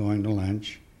was going to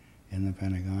lunch in the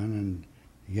Pentagon, and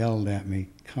yelled at me,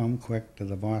 "Come quick to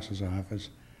the boss's office."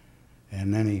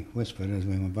 And then he whispered as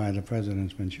we went by, "The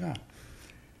president's been shot."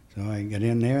 So I get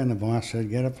in there, and the boss said,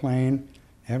 "Get a plane."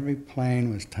 Every plane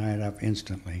was tied up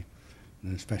instantly,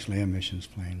 especially a missions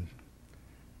plane,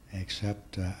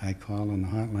 except I called on the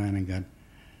hotline and got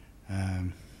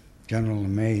General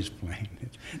LeMay's plane.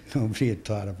 Nobody had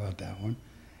thought about that one.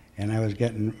 And I was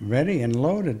getting ready and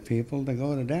loaded people to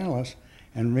go to Dallas,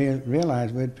 and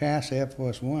realized we'd pass Air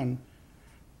Force One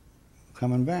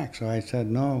coming back. So I said,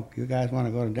 "No, you guys want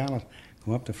to go to Dallas,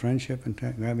 go up to Friendship and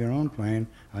grab your own plane.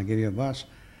 I'll give you a bus.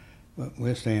 But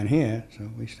we're staying here," so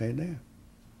we stayed there.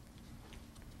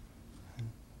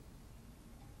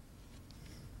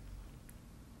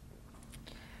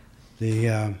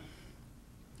 The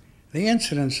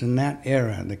incidents in that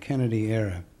era, the Kennedy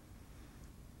era,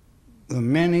 were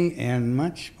many and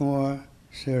much more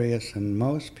serious than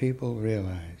most people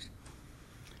realized.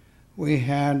 We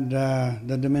had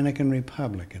the Dominican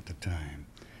Republic at the time.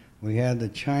 We had the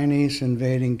Chinese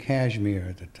invading Kashmir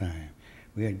at the time.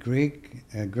 We had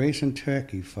Greece and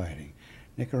Turkey fighting,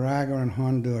 Nicaragua and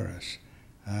Honduras,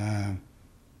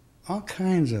 all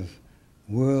kinds of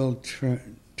world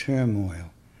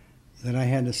turmoil that I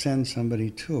had to send somebody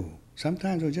to.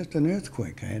 Sometimes it was just an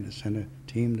earthquake. I had to send a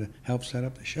team to help set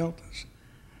up the shelters.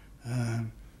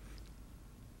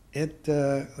 It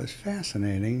was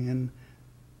fascinating and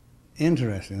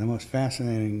interesting, the most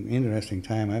fascinating, interesting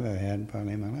time I've ever had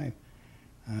probably in my life.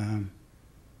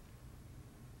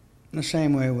 The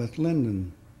same way with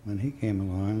Lyndon when he came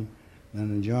along.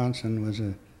 Lyndon Johnson was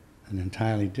an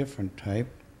entirely different type.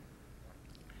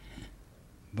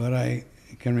 But I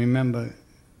can remember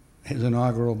his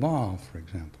inaugural ball, for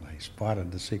example. I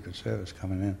spotted the Secret Service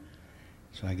coming in.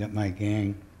 So I got my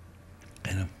gang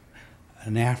and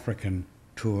an African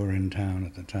tour in town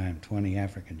at the time, 20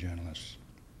 African journalists.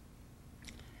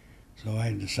 So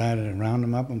I decided to round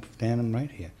them up and stand them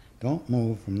right here. Don't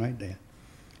move from right there.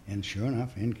 And sure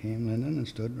enough, in came Lyndon and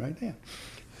stood right there.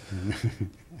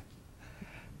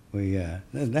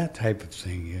 That type of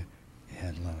thing you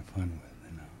had a lot of fun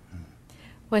with, you know.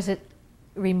 Was it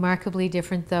remarkably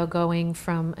different, though, going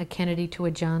from a Kennedy to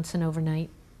a Johnson overnight?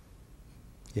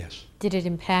 Yes. Did it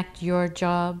impact your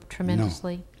job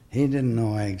tremendously? No. He didn't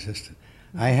know I existed.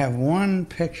 I have one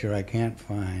picture I can't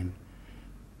find.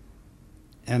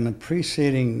 And the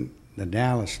preceding the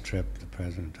Dallas trip the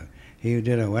president took, he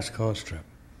did a West Coast trip.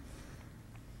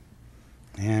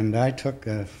 And I took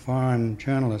a foreign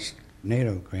journalist,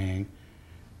 NATO gang,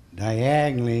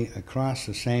 diagonally across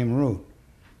the same route,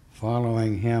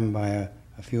 following him by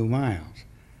a few miles,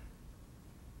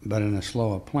 but in a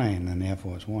slower plane than Air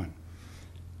Force One.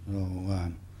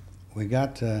 So we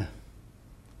got to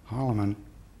Holloman,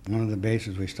 one of the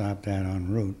bases we stopped at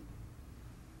en route,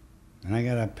 and I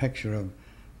got a picture of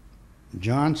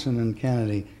Johnson and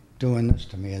Kennedy doing this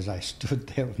to me as I stood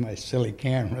there with my silly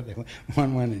camera.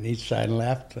 One went on each side and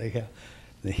left. I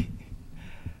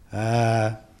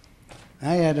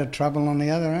had trouble on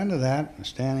the other end of that,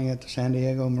 standing at the San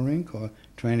Diego Marine Corps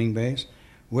training base,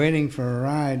 waiting for a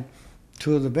ride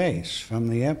to the base from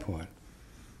the airport.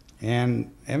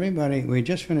 And everybody, we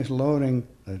just finished loading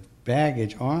the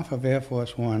baggage off of Air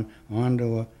Force One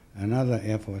onto another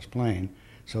Air Force plane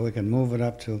so we could move it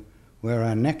up to where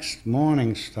our next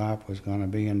morning stop was going to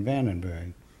be in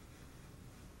Vandenberg.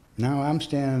 Now I'm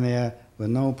standing there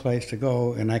with no place to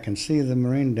go, and I can see the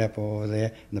Marine depot over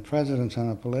there, and the president's on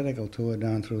a political tour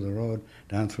down through the road,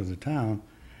 down through the town,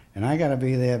 and I got to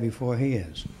be there before he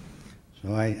is.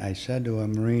 So I said to a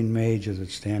Marine major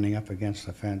that's standing up against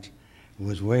the fence, who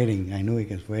was waiting, I knew he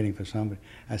was waiting for somebody,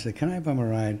 I said, can I bum a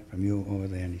ride from you over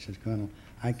there? And he said, Colonel,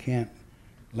 I can't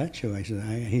let you. I said,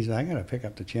 I got to pick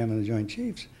up the chairman of the Joint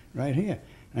Chiefs right here.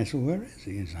 And I said, where is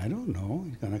he? He said, I don't know.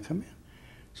 He's going to come in.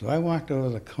 So I walked over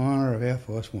to the corner of Air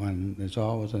Force One. There's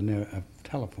always a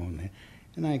telephone there.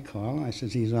 And I called, and I said,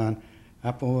 he's on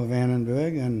up over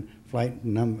Vandenberg and flight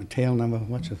number, tail number,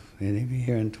 and he'll be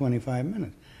here in 25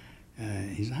 minutes.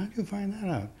 He said, how'd you find that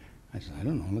out? I said, I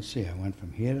don't know. Let's see. I went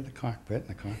from here to the cockpit, and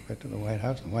the cockpit to the White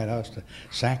House, and the White House to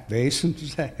SAC base, and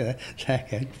SAC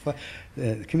head.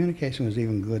 The communication was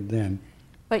even good then.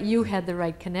 But you had the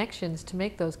right connections to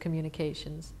make those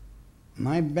communications.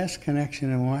 My best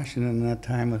connection in Washington at that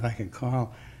time was I could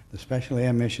call the Special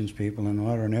Air Missions people and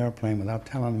order an airplane without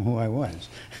telling them who I was.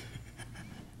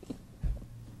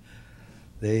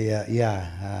 It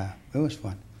was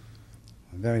fun.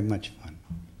 Very much fun.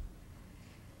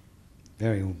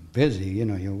 Very busy, you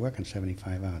know, you're working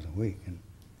 75 hours a week, and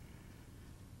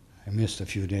I missed a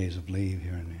few days of leave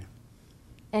here and there.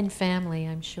 And family,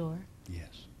 I'm sure.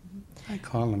 Yes. I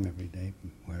call them every day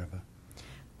from wherever.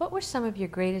 What were some of your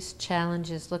greatest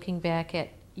challenges looking back at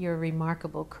your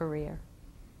remarkable career?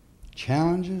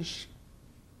 Challenges,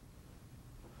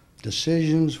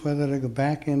 decisions whether to go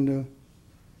back into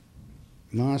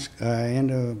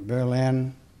into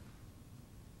Berlin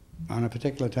on a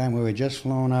particular time where we had just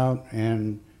flown out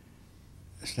and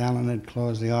Stalin had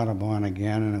closed the Autobahn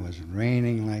again and it was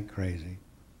raining like crazy.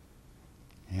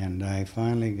 And I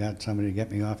finally got somebody to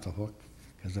get me off the hook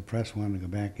because the press wanted to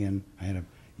go back in. I had a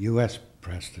U.S.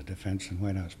 press, the Defense and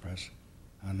White House press,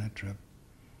 on that trip.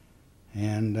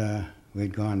 And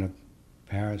we'd gone to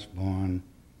Paris, Bonn,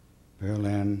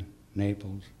 Berlin,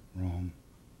 Naples, Rome.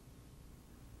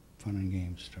 Fun and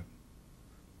games trip.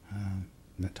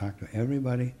 Talked to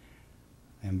everybody,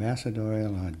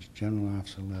 ambassadorial or general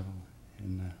officer level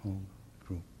in the whole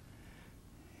group.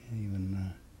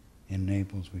 Even in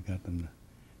Naples, we got them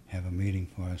to have a meeting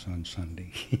for us on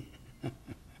Sunday.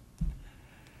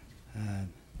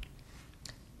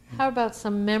 How about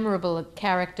some memorable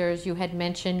characters? You had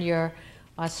mentioned your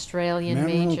Australian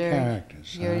memorable major.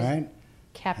 Characters, your all right?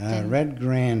 captain. Red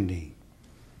Grandy.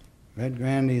 Red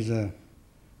Grandy's a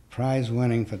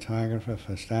prize-winning photographer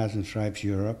for Stars and Stripes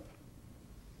Europe,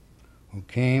 who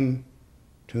came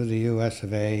to the US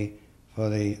of A for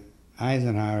the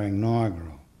Eisenhower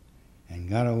inaugural and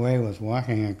got away with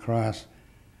walking across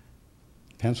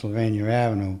Pennsylvania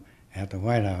Avenue at the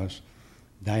White House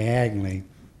diagonally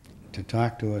to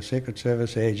talk to a Secret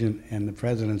Service agent, and the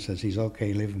president says he's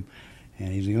okay, leave him.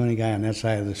 And he's the only guy on that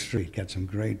side of the street. Got some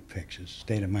great pictures.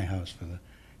 Stayed at my house for the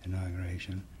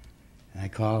inauguration. And I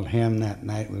called him that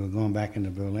night. We were going back into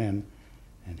Berlin,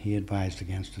 and he advised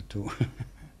against it too.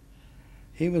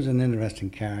 He was an interesting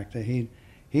character. He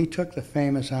took the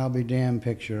famous "I'll be damned"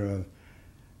 picture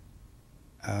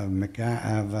of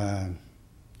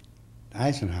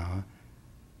Eisenhower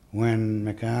when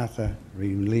MacArthur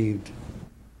relieved,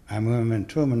 when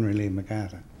Truman relieved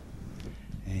MacArthur.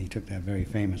 And he took that very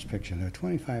famous picture. There were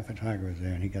 25 photographers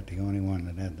there, and he got the only one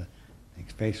that had the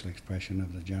facial expression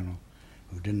of the general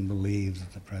who didn't believe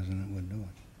that the president would do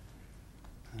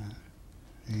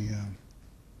it.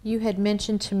 You had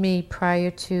mentioned to me prior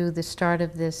to the start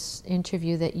of this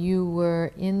interview that you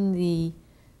were in the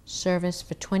service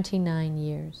for 29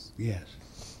 years. Yes.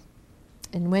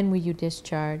 And when were you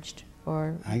discharged?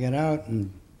 Or I got out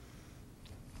in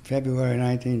February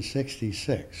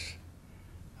 1966.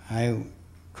 I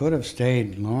could have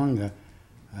stayed longer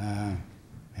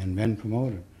and been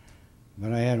promoted.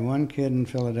 But I had one kid in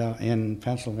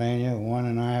Pennsylvania, one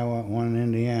in Iowa, one in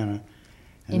Indiana.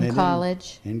 And in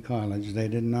college? In college. They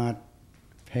did not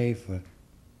pay for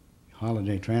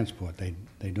holiday transport. They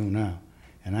do now.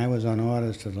 And I was on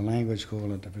orders to the language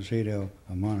school at the Presidio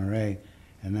of Monterey,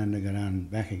 and then to go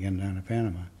back again down to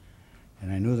Panama.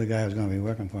 And I knew the guy I was going to be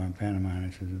working for in Panama, and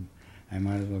I said, I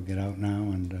might as well get out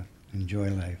now and enjoy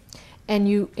life. And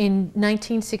you, in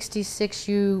 1966,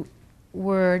 you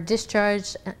were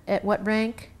discharged at what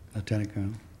rank? Lieutenant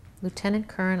Colonel. Lieutenant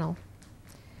Colonel.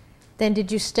 Then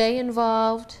did you stay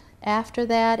involved after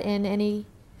that in any?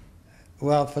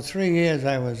 Well, for 3 years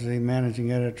I was the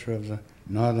managing editor of the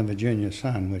Northern Virginia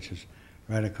Sun, which is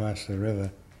right across the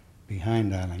river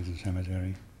behind Arlington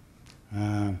Cemetery.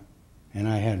 And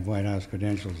I had White House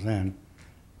credentials then.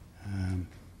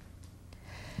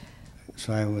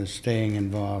 So I was staying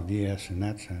involved, yes, in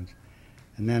that sense.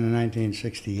 And then in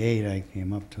 1968 I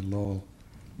came up to Lowell,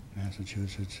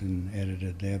 Massachusetts, and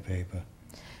edited their paper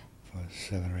for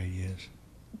 7 or 8 years.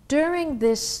 During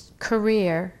this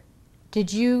career,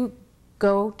 did you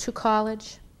go to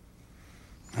college?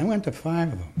 I went to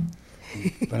 5 of them,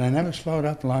 but I never slowed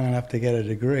up long enough to get a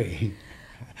degree,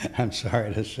 I'm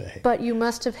sorry to say. But you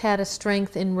must have had a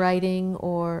strength in writing,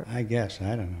 or? I guess,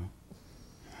 I don't know.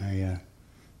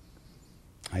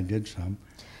 I did some.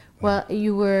 Well,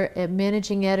 you were a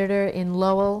managing editor in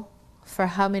Lowell for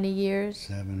how many years?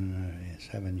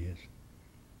 7 years.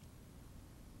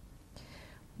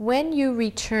 When you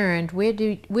returned, where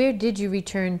did you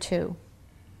return to?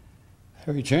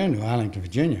 I returned to Arlington,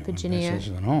 Virginia. Virginia. When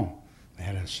I went home. I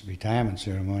had a retirement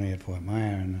ceremony at Fort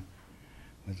Myer and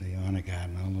with the Honor Guard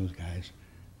and all those guys,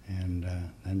 and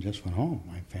then just went home.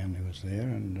 My family was there,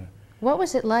 and what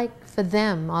was it like for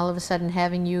them, all of a sudden,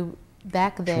 having you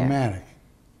back there? Traumatic.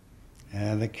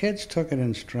 The kids took it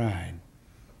in stride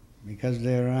because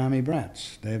they're Army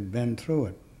brats. They've been through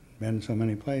it, been so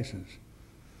many places.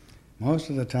 Most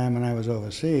of the time when I was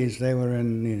overseas, they were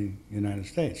in the United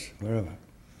States, wherever.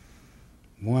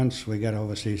 Once we got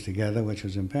overseas together, which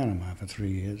was in Panama for 3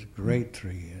 years, great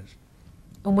 3 years.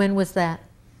 And when was that?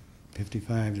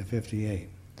 55 to 58.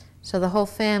 So the whole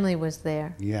family was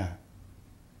there? Yeah.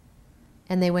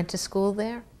 And they went to school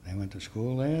there? They went to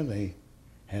school there. They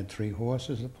had 3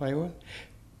 horses to play with.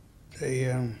 They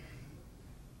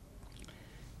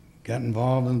got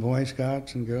involved in Boy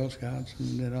Scouts and Girl Scouts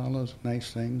and did all those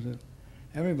nice things.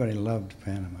 Everybody loved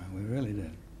Panama. We really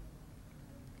did.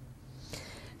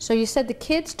 So you said the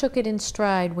kids took it in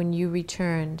stride when you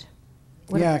returned.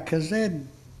 Yeah, because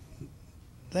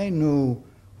they knew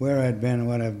where I'd been and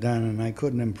what I've done, and I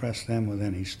couldn't impress them with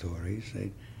any stories.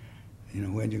 They, you know,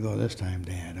 where'd you go this time,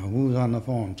 Dad? Or who's on the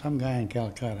phone? Some guy in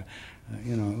Calcutta.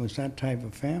 You know, it was that type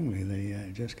of family.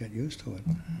 They just got used to it.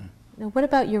 Now, what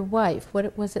about your wife?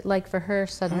 What was it like for her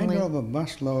suddenly? I drove a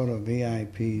busload of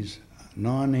VIPs,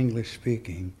 non-English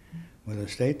speaking, with a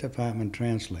State Department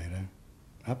translator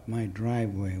up my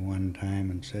driveway one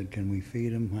time and said, "Can we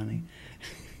feed him, honey?"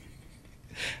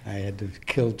 I had to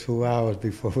kill 2 hours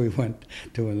before we went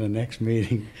to the next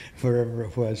meeting, wherever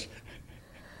it was.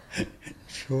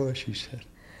 Sure, she said.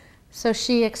 So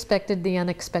she expected the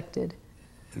unexpected.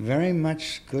 Very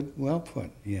much good, well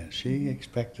put, yes. She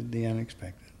expected the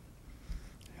unexpected.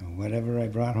 And whatever I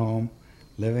brought home,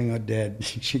 living or dead,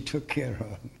 she took care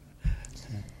of.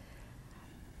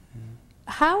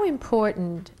 How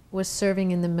important was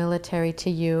serving in the military to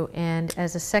you? And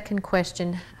as a second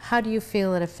question, how do you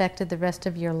feel it affected the rest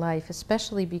of your life,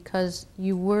 especially because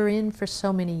you were in for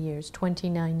so many years,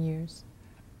 29 years?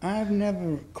 I've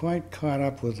never quite caught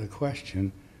up with the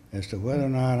question as to whether or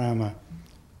not I'm a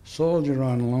soldier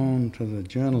on loan to the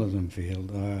journalism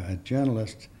field or a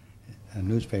journalist a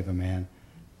newspaper man,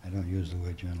 I don't use the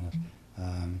word journalist,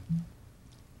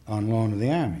 on loan to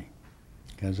the Army,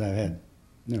 because I've had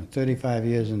 35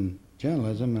 years in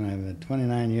journalism, and I've had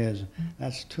 29 years.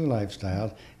 That's two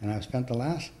lifestyles, and I've spent the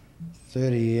last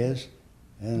 30 years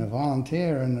as a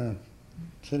volunteer in the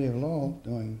city of Lowell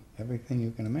doing everything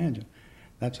you can imagine.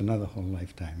 That's another whole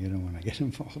lifetime. You don't want to get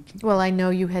involved. Well, I know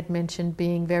you had mentioned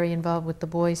being very involved with the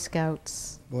Boy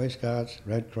Scouts. Boy Scouts,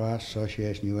 Red Cross,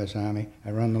 Association, U.S. Army.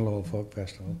 I run the Lowell Folk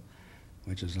Festival,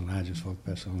 which is the largest folk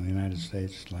festival in the United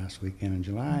States, last weekend in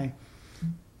July.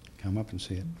 Come up and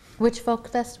see it. Which folk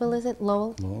festival is it?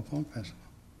 Lowell? Lowell Folk Festival.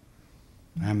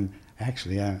 I'm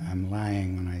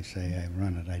lying when I say I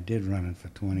run it. I did run it for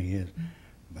 20 years,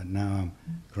 but now I'm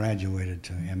graduated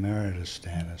to emeritus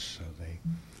status, so they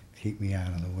keep me out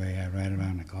of the way. I ride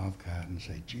around the golf cart and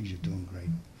say, geez, you're doing great.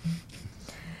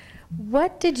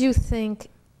 What did you think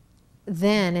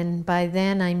then, and by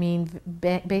then I mean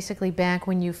basically back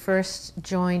when you first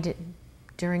joined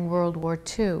during World War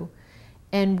II,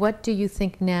 and what do you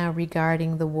think now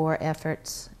regarding the war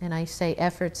efforts? And I say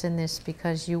efforts in this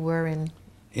because you were in...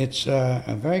 It's a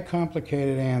very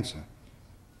complicated answer.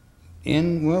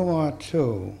 In World War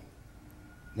II,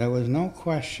 there was no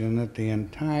question that the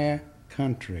entire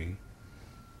country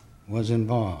was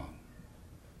involved.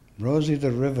 Rosie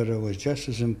the Riveter was just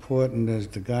as important as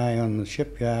the guy on the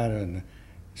shipyard and the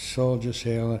soldier,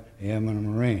 sailor, airman,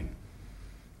 and marine,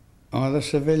 or the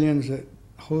civilians that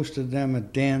hosted them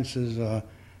at dances or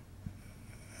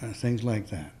things like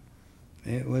that.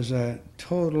 It was a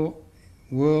total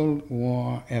World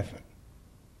War effort.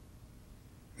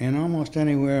 And almost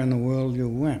anywhere in the world you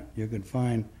went, you could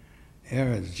find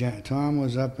errors. Tom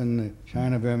was up in the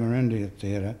China-Burma-India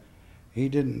theater. He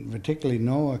didn't particularly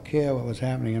know or care what was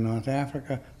happening in North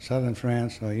Africa, southern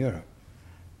France, or Europe.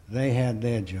 They had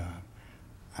their job.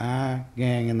 Our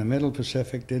gang in the Middle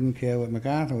Pacific didn't care what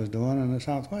MacArthur was doing in the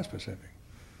Southwest Pacific.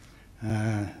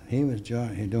 He was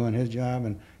doing his job,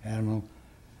 and Admiral,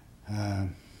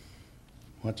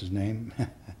 what's his name?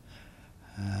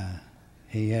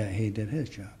 He did his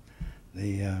job.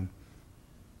 The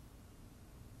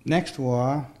next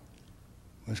war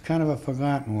was kind of a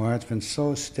forgotten war. It's been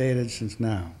so stated since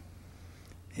now.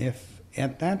 If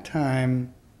at that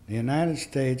time the United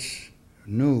States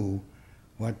knew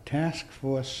what Task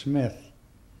Force Smith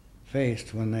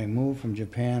faced when they moved from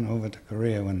Japan over to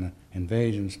Korea when the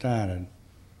invasion started,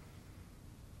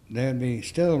 they'd be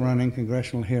still running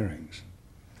congressional hearings.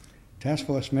 Task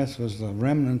Force Smith was the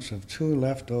remnants of two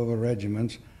leftover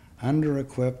regiments,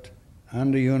 under-equipped,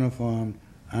 under-uniformed,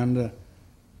 under-supplied,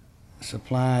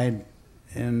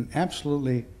 and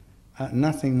absolutely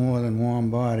nothing more than warm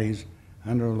bodies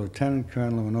under a lieutenant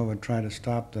colonel who went over to try to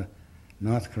stop the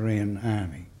North Korean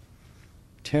army.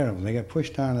 Terrible. They got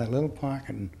pushed down that little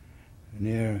pocket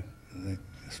near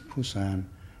Busan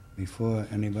before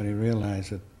anybody realized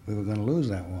that we were going to lose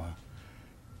that war.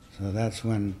 So that's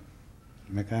when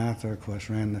MacArthur, of course,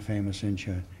 ran the famous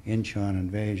Incheon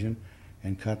invasion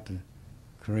and cut the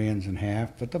Koreans in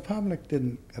half, but the public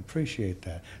didn't appreciate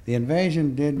that. The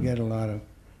invasion did get a lot of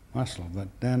muscle, but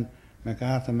then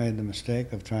MacArthur made the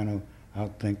mistake of trying to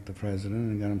outthink the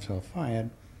president and got himself fired.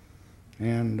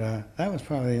 And that was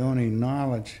probably the only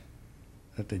knowledge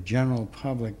that the general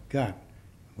public got,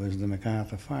 was the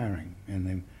MacArthur firing.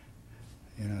 And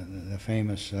the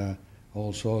famous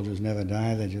old soldiers never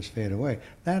die, they just fade away.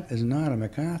 That is not a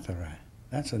MacArthur ride.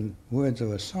 That's words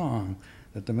of a song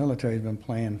that the military's been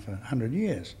playing for 100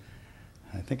 years.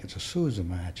 I think it's a Sousa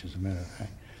march, as a matter of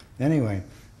fact. Anyway,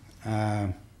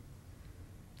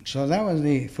 so that was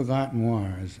the forgotten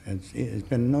war. It's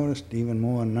been noticed even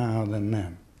more now than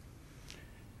then.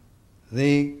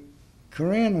 The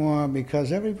Korean War,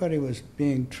 because everybody was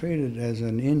being treated as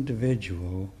an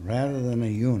individual rather than a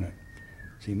unit.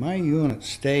 See, my unit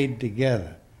stayed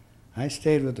together. I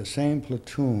stayed with the same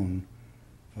platoon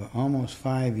for almost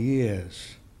 5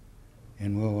 years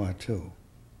in World War II.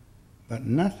 But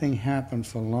nothing happened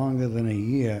for longer than a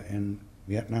year in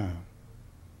Vietnam.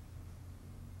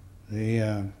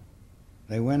 They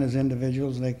went as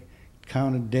individuals. They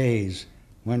counted days.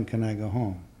 When can I go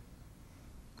home?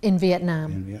 In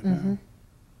Vietnam. In Vietnam.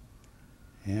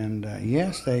 Mm-hmm. And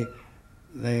yes,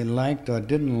 they liked or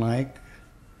didn't like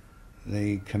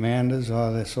the commanders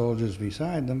or the soldiers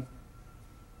beside them.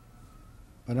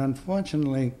 But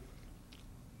unfortunately,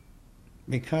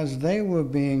 because they were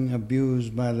being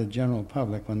abused by the general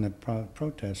public when the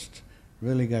protests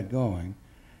really got going,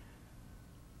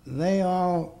 they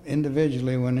all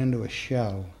individually went into a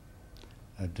shell,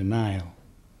 a denial.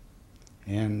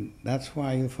 And that's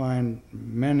why you find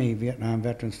many Vietnam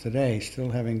veterans today still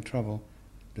having trouble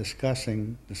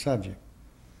discussing the subject.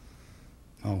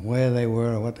 or where they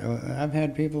were, or what they were. I've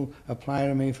had people apply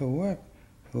to me for work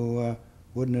who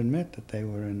wouldn't admit that they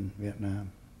were in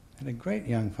Vietnam. I had a great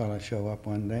young fellow show up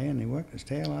one day, and he worked his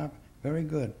tail off, very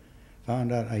good.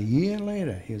 Found out a year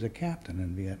later he was a captain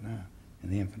in Vietnam, in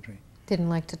the infantry. Didn't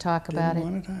like to talk about it?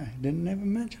 Didn't want to die. Didn't ever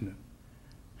mention it.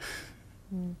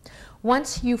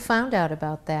 Once you found out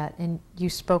about that and you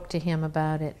spoke to him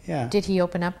about it, Yeah. did he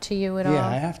open up to you at all? Yeah,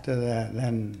 after that,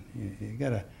 then you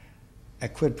got a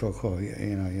quid pro quo.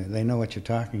 You know, they know what you're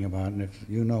talking about, and if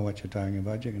you know what you're talking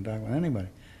about, you can talk with anybody.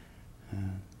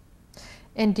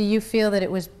 And do you feel that it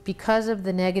was because of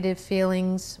the negative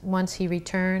feelings once he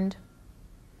returned?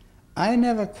 I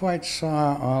never quite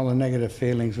saw all the negative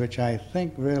feelings, which I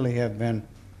think really have been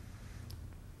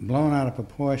blown out of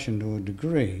proportion to a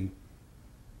degree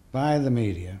by the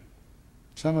media.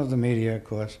 Some of the media, of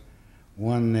course,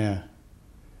 won their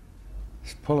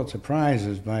Pulitzer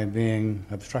Prizes by being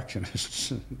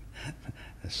obstructionists,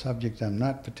 a subject I'm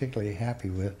not particularly happy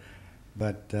with,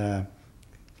 but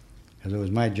because it was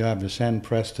my job to send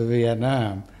press to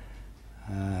Vietnam.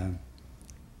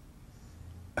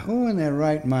 Who in their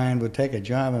right mind would take a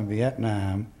job in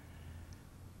Vietnam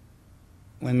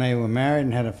when they were married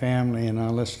and had a family and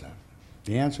all this stuff?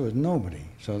 The answer was nobody.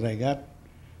 So they got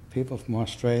people from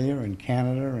Australia and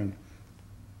Canada and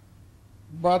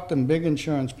bought them big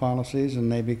insurance policies,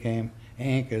 and they became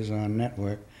anchors on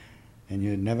network, and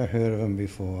you'd never heard of them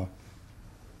before.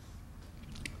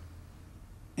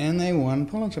 And they won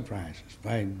Pulitzer Prizes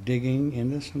by digging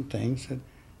into some things that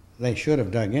they should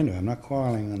have dug into. I'm not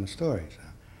quarreling on the stories.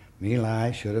 My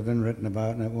Lai should have been written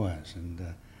about, and it was, and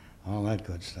all that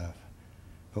good stuff.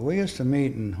 But we used to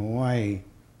meet in Hawaii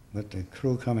with the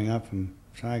crew coming up from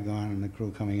Saigon and the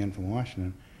crew coming in from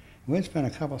Washington. We'd spend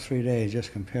a couple, 3 days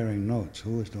just comparing notes,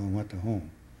 who was doing what to whom.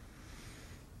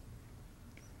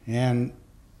 And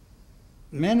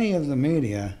many of the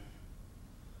media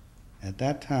at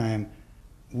that time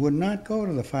would not go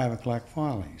to the 5 o'clock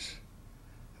follies,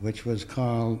 which was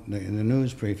called, the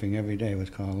news briefing every day was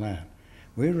called that.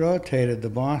 We rotated the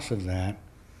boss of that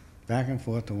back and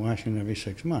forth to Washington every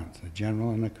 6 months, the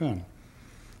general and the colonel.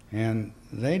 And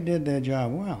they did their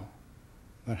job well.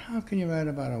 But how can you write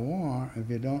about a war if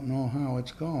you don't know how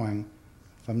it's going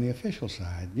from the official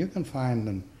side? You can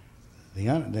find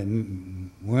the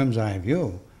worm's eye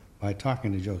view by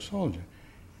talking to Joe Soldier.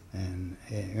 And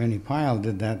Ernie Pyle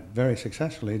did that very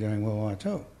successfully during World War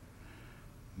II.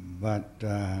 But,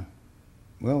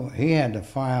 well, he had to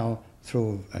file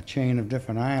through a chain of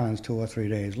different islands 2 or 3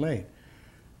 days late.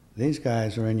 These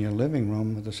guys are in your living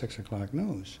room with the 6 o'clock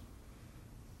news.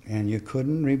 And you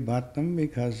couldn't rebut them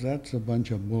because that's a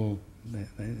bunch of bull.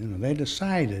 They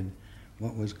decided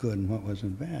what was good and what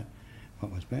wasn't bad,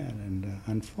 what was bad. And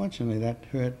unfortunately, that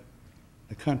hurt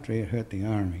the country, it hurt the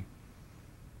Army,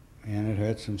 and it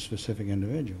hurt some specific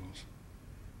individuals.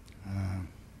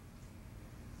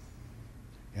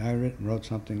 Yeah, I wrote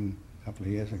something a couple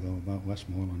of years ago about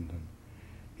Westmoreland, and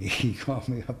he called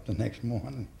me up the next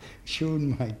morning, chewed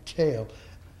my tail.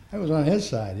 I was on his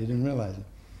side, he didn't realize it.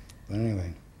 But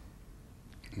anyway.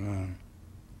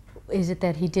 Is it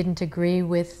that he didn't agree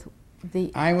with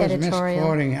the I was editorial?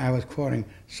 misquoting, I was quoting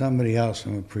somebody else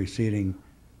from a preceding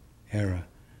era.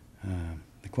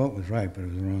 The quote was right, but it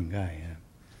was the wrong guy,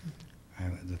 yeah.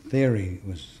 The theory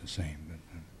was the same,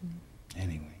 but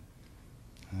anyway.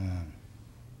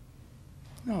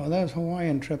 No, those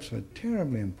Hawaiian trips were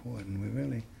terribly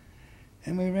important.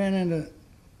 And we ran into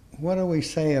what do we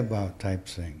say about type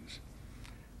things.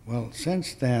 Well,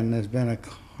 since then, there's been a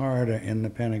corridor in the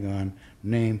Pentagon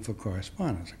named for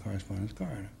correspondence, a correspondence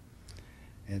corridor.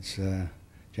 It's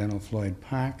General Floyd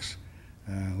Parks,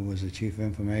 who was the chief of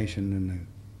information in the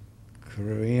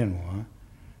Korean War,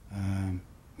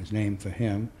 was named for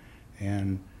him,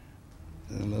 and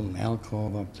the little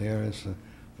alcove up there is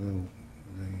the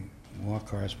war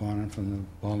correspondent from the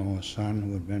Baltimore Sun,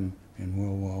 who had been in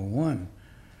World War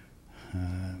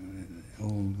I,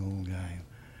 old guy.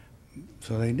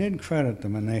 So they did credit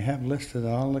them, and they have listed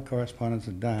all the correspondents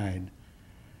that died.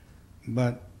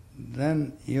 But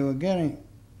then you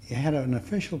had an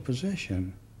official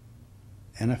position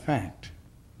and a fact.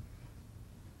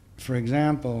 For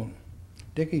example,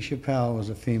 Dickie Chappelle was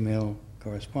a female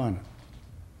correspondent.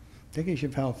 Dickie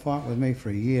Chappelle fought with me for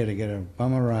a year to get a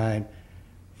bummer ride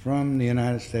from the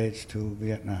United States to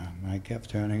Vietnam. I kept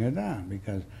turning her down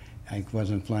because I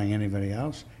wasn't flying anybody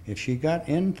else. If she got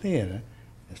in theater,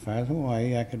 as far as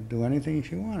Hawaii, I could do anything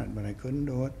she wanted, but I couldn't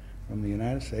do it from the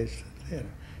United States to the theater.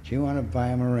 She wanted to buy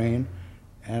a Marine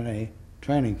at a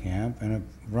training camp and a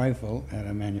rifle at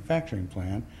a manufacturing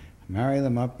plant, marry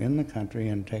them up in the country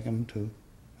and take them to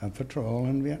a patrol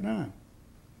in Vietnam.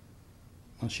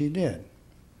 Well, she did.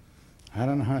 I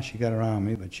don't know how she got around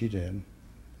me, but she did.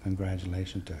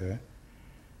 Congratulations to her.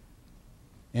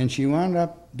 And she wound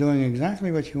up doing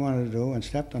exactly what she wanted to do and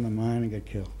stepped on a mine and got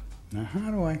killed. Now,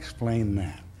 how do I explain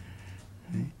that?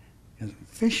 Because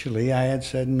officially, I had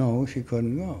said no, she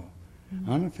couldn't go.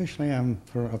 Unofficially, I'm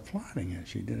for applauding her.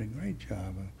 She did a great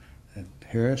job of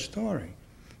her story.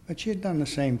 But she had done the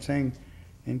same thing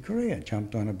in Korea,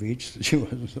 jumped on a beach that she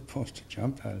wasn't supposed to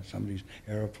jump out of somebody's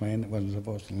airplane that wasn't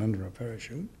supposed to lend her a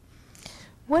parachute.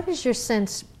 What is your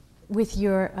sense, with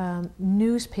your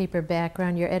newspaper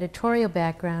background, your editorial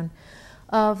background,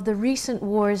 of the recent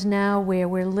wars now where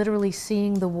we're literally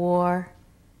seeing the war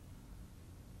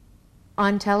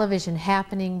on television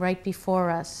happening right before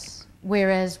us,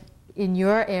 whereas in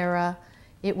your era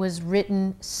it was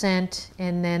written, sent,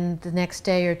 and then the next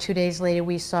day or 2 days later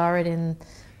we saw it in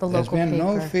the local paper? There's been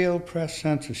no field press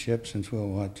censorship since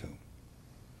World War II.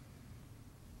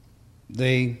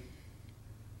 The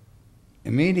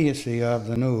immediacy of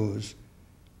the news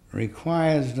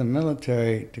requires the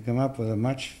military to come up with a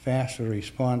much faster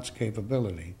response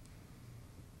capability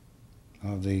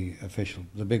of the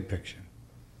big picture.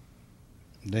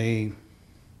 The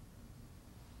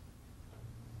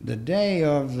day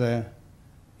of the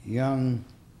young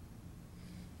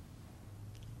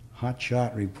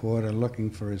hotshot reporter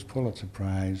looking for his Pulitzer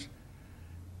Prize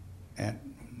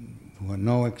for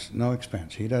no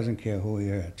expense. He doesn't care who he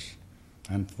hurts.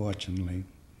 Unfortunately,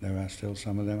 there are still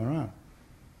some of them around.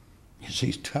 You see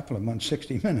a couple of them on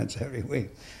 60 Minutes every week.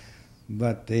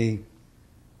 But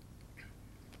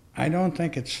I don't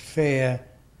think it's fair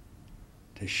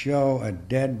to show a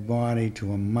dead body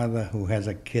to a mother who has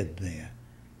a kid there.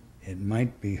 It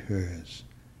might be hers.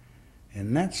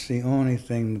 And that's the only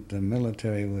thing that the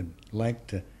military would like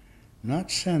to not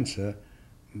censor,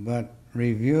 but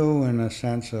review in a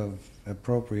sense of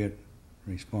appropriate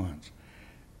response.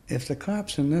 If the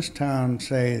cops in this town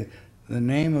say the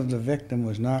name of the victim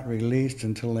was not released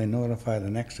until they notify the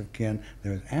next of kin,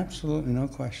 there is absolutely no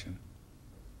question.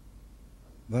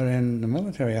 But in the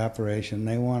military operation,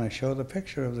 they want to show the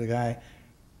picture of the guy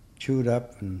chewed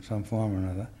up in some form or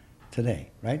another today,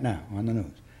 right now, on the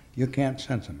news. You can't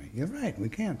censor me. You're right, we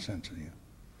can't censor you.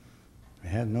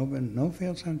 There has been no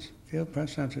field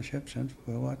press censorship since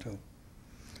World War II.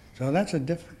 So that's a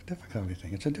difficulty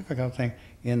thing. It's a difficult thing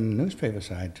in the newspaper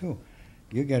side, too.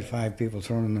 You get 5 people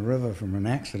thrown in the river from an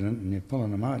accident and you're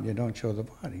pulling them out, you don't show the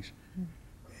bodies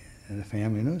in the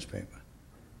family newspaper.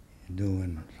 You do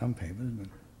in some papers, but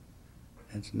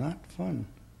it's not fun.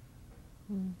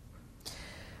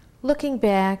 Looking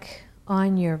back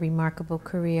on your remarkable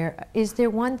career, is there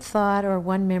one thought or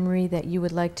one memory that you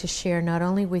would like to share not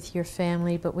only with your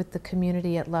family but with the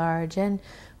community at large and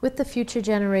with the future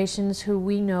generations who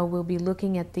we know will be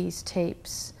looking at these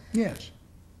tapes? Yes.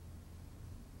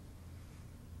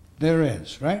 There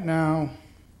is. Right now,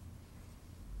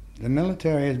 the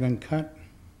military has been cut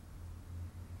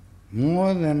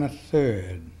more than a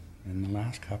third in the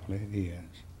last couple of years.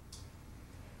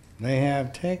 They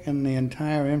have taken the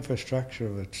entire infrastructure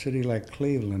of a city like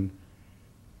Cleveland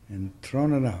and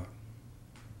thrown it out.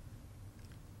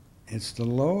 It's the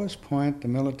lowest point the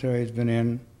military has been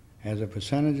in as a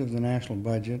percentage of the national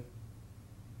budget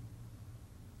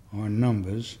or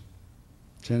numbers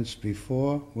since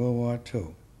before World War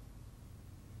II.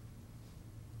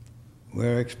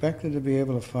 We're expected to be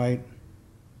able to fight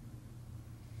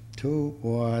 2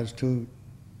 wars, 2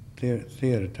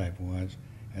 theater-type wars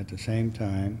at the same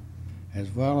time,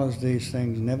 as well as these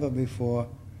things never before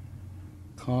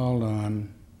called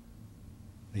on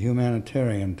the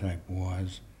humanitarian-type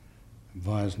wars,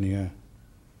 Bosnia,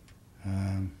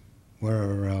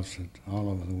 wherever else, all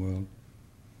over the world.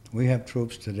 We have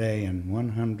troops today in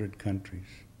 100 countries.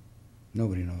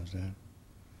 Nobody knows that.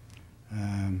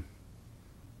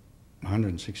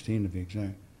 116 to be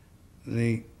exact.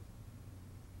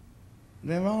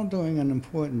 They're all doing an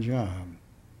important job.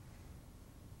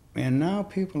 And now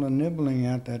people are nibbling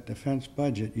at that defense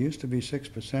budget. It used to be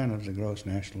 6% of the gross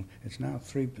national. It's now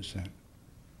 3%.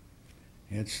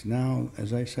 It's now,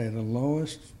 as I say, the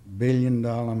lowest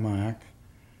billion-dollar mark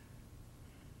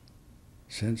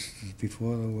since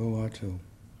before the World War II.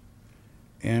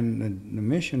 And the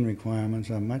mission requirements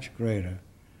are much greater.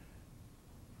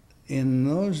 In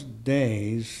those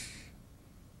days,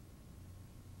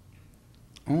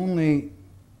 only,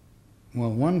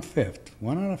 well, 1/5,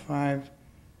 1 out of 5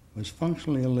 was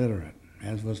functionally illiterate,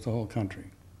 as was the whole country.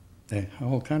 The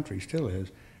whole country still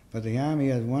is, but the Army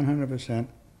has 100%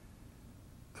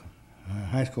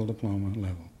 high school diploma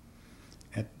level.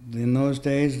 In those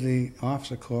days, the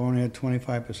officer corps only had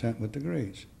 25% with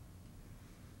degrees.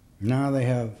 Now they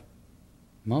have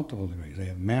multiple degrees. They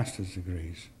have master's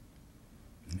degrees.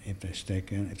 If they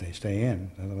stay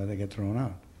in, otherwise they get thrown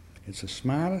out. It's the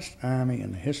smartest army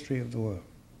in the history of the world.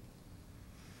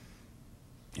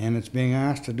 And it's being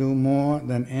asked to do more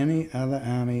than any other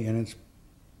army in its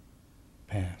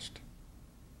past.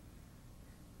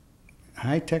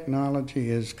 High technology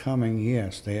is coming,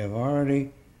 yes. They have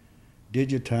already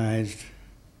digitized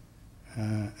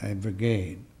a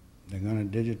brigade. They're going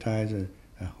to digitize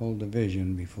a whole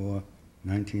division before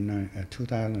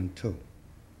 2002.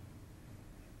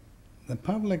 The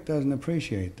public doesn't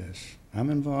appreciate this. I'm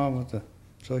involved with the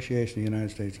Association of the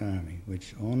United States Army,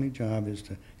 which only job is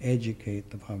to educate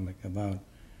the public about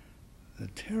the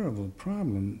terrible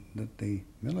problem that the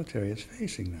military is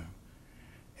facing now.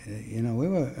 You know, we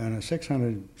were on a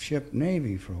 600-ship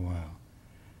Navy for a while,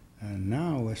 and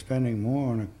now we're spending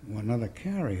more on another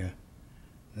carrier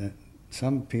that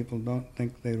some people don't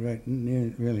think they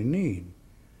really need,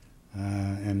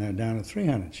 and they're down to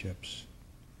 300 ships.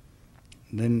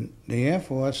 Then the Air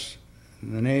Force,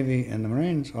 the Navy, and the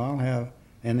Marines all have,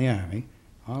 and the Army,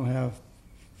 all have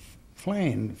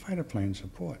fighter plane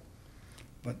support.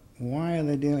 But why are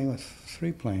they dealing with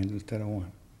 3 planes instead of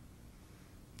 1?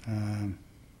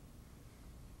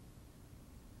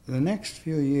 The next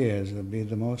few years will be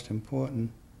the most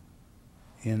important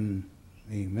in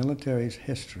the military's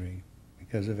history,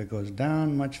 because if it goes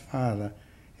down much farther,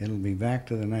 it'll be back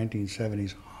to the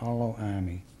 1970s hollow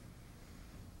army.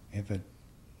 If it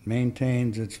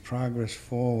maintains its progress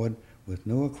forward with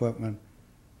new equipment,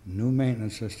 new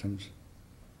maintenance systems,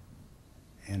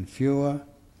 and fewer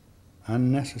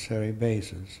unnecessary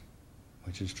bases,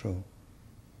 which is true,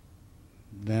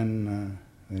 then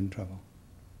we're in trouble.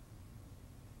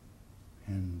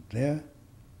 And there,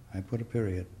 I put a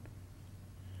period.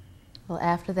 Well,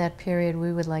 after that period,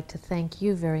 we would like to thank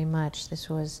you very much. This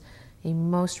was a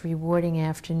most rewarding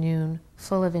afternoon,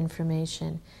 full of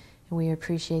information, and we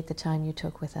appreciate the time you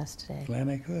took with us today. Glad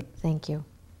I could. Thank you.